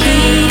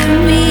 keep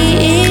me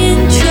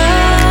in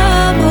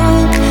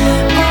trouble,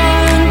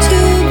 born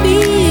to be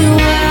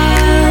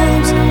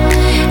wild,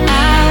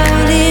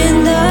 out in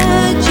the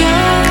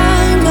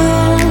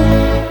jungle.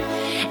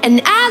 And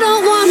I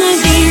don't wanna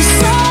be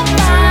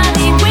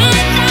somebody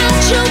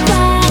without your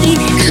body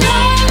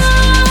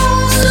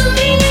close to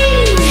me.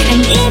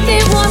 And if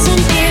it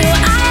wasn't you,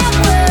 I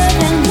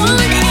wouldn't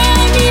want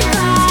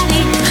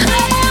anybody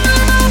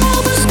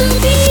close to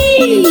me.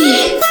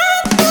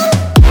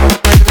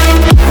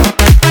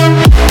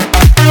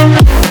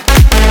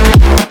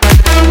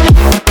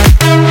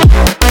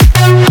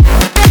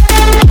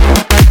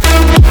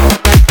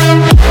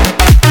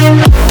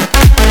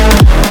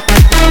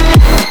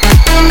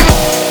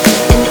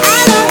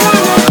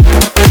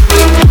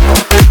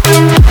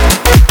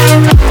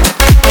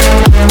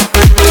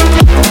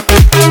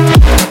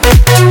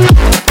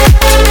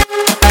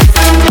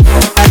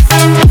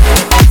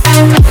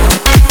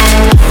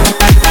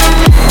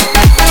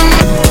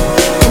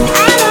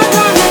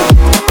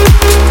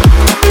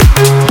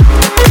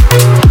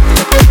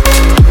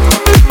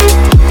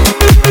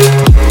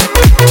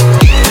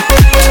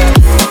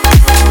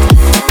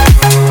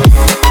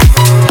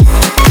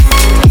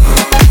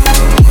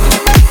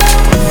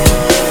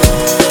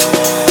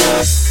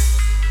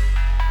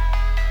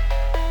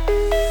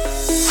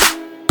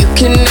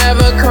 Can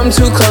never come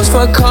too close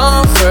for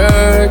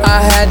comfort.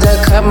 I had to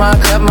cut my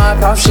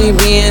off, she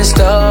being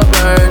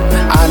stubborn.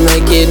 I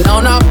make it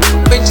known I'll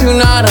with you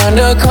not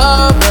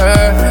undercover.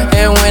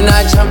 And when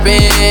I jump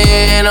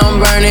in, I'm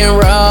burning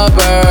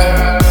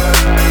rubber.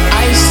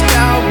 Iced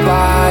out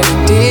body,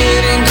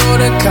 didn't go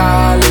to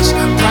college.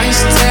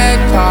 Price tag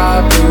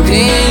popping,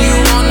 then you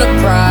on the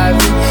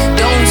private.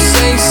 Don't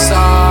say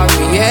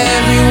sorry,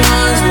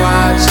 everyone's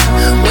watching.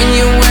 When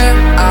you're where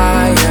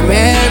I am,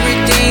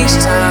 everything's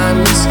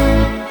timeless.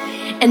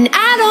 And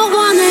I don't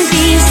wanna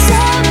be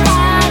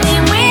somebody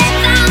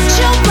without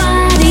your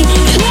body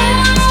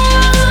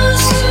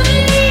close to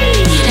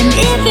me. And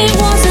if it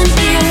wasn't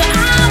you,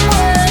 I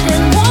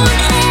wouldn't want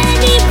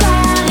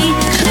anybody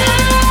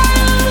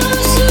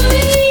close to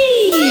me.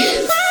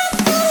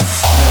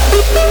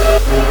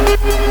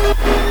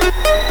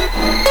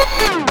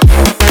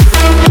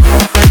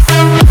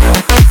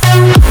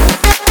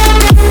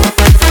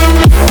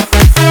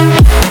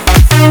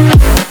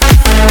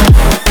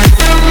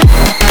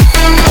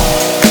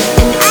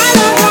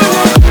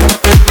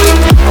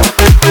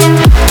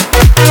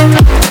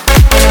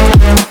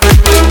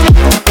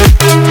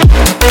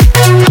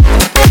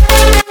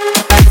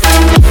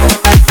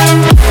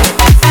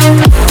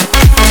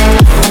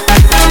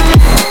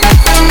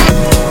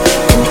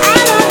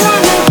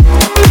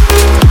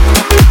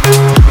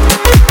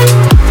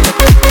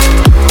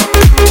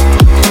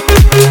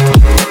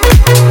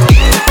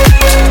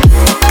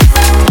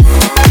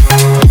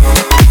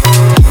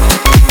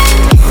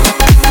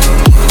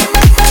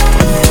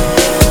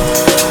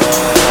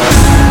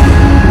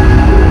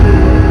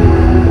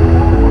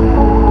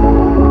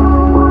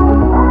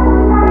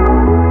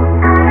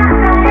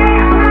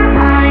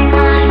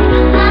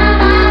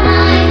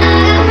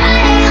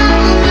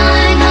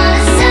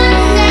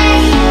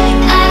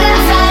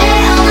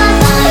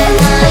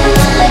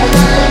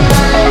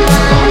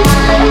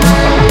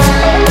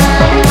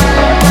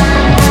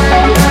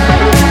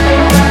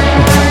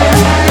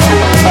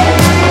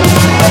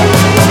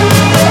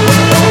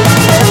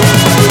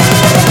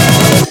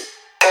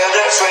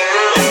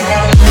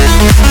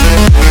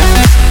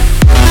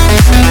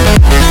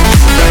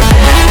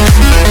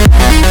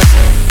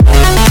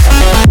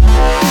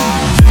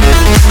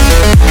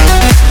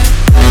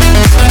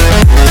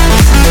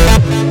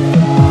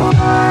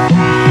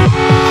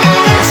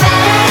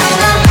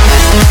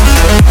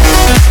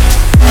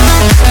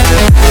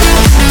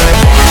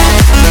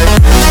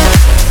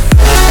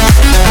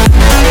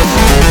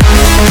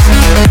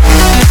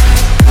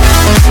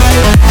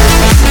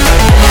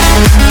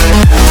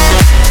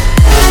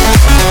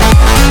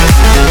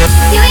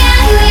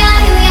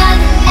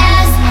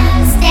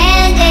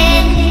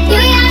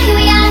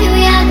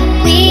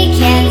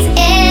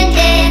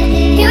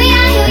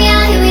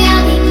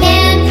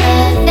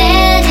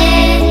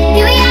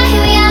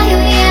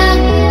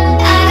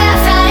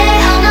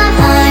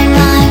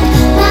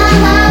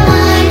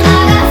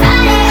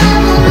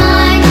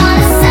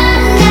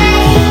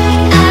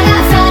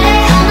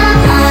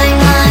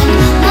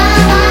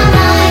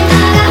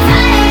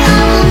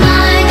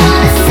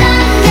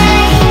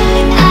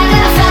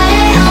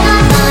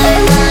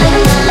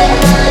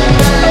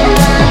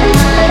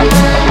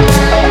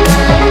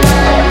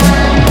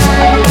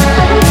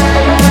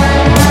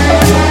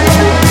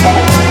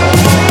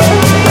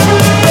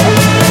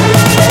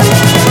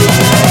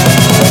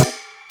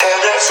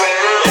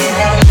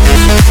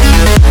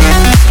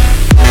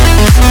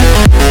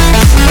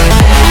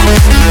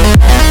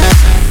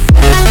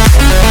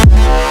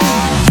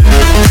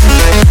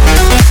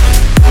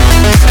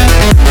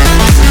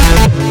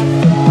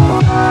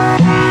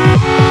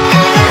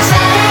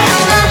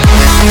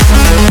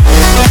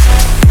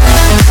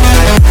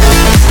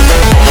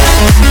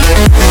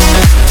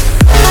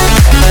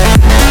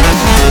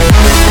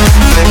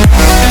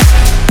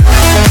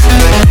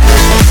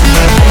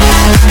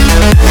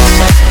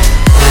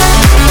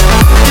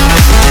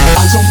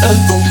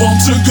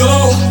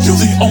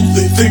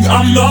 thing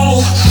I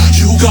know.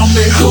 You got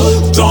me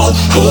hooked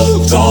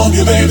on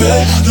you, baby.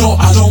 No,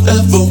 I don't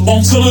ever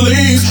want to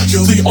leave.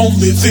 You're the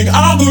only thing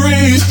I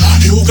breathe.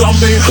 You got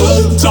me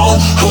hooked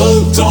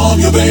on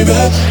you, baby.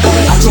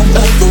 I don't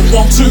ever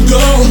want to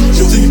go.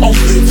 You're the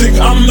only thing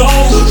I know.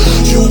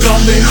 You got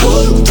me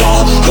hooked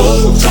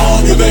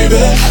on you,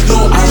 baby.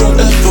 No, I don't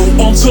ever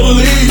want to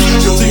leave.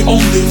 You're the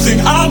only thing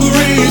I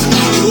breathe.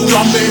 You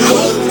got me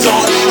hooked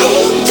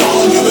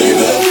on you,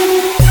 baby.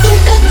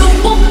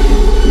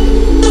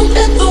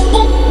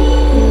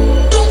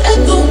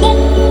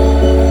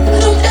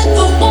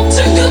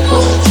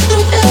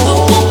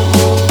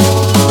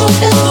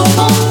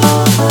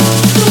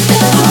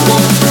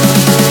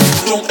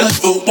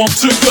 Want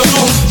to go.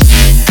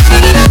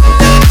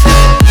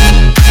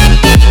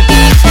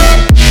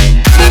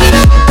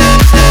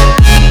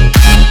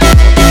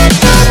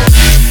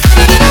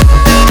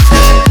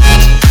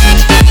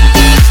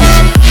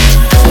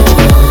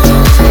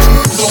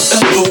 Don't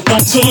ever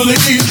want to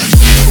leave.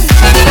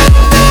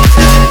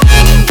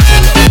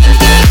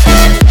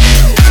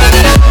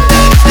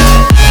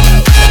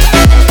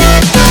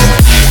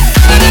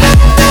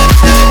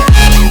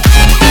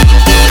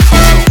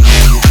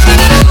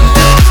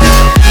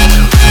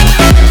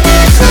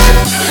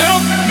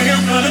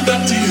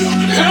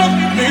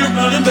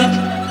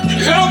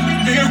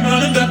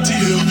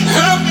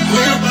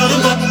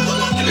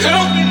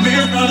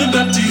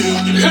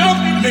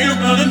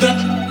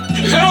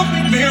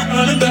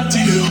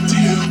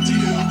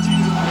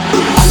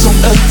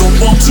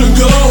 To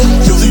go,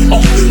 you're the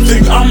only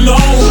thing I know.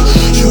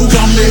 You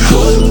got me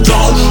hooked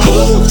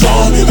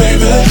on you,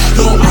 baby.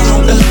 No, I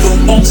don't ever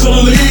want to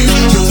leave.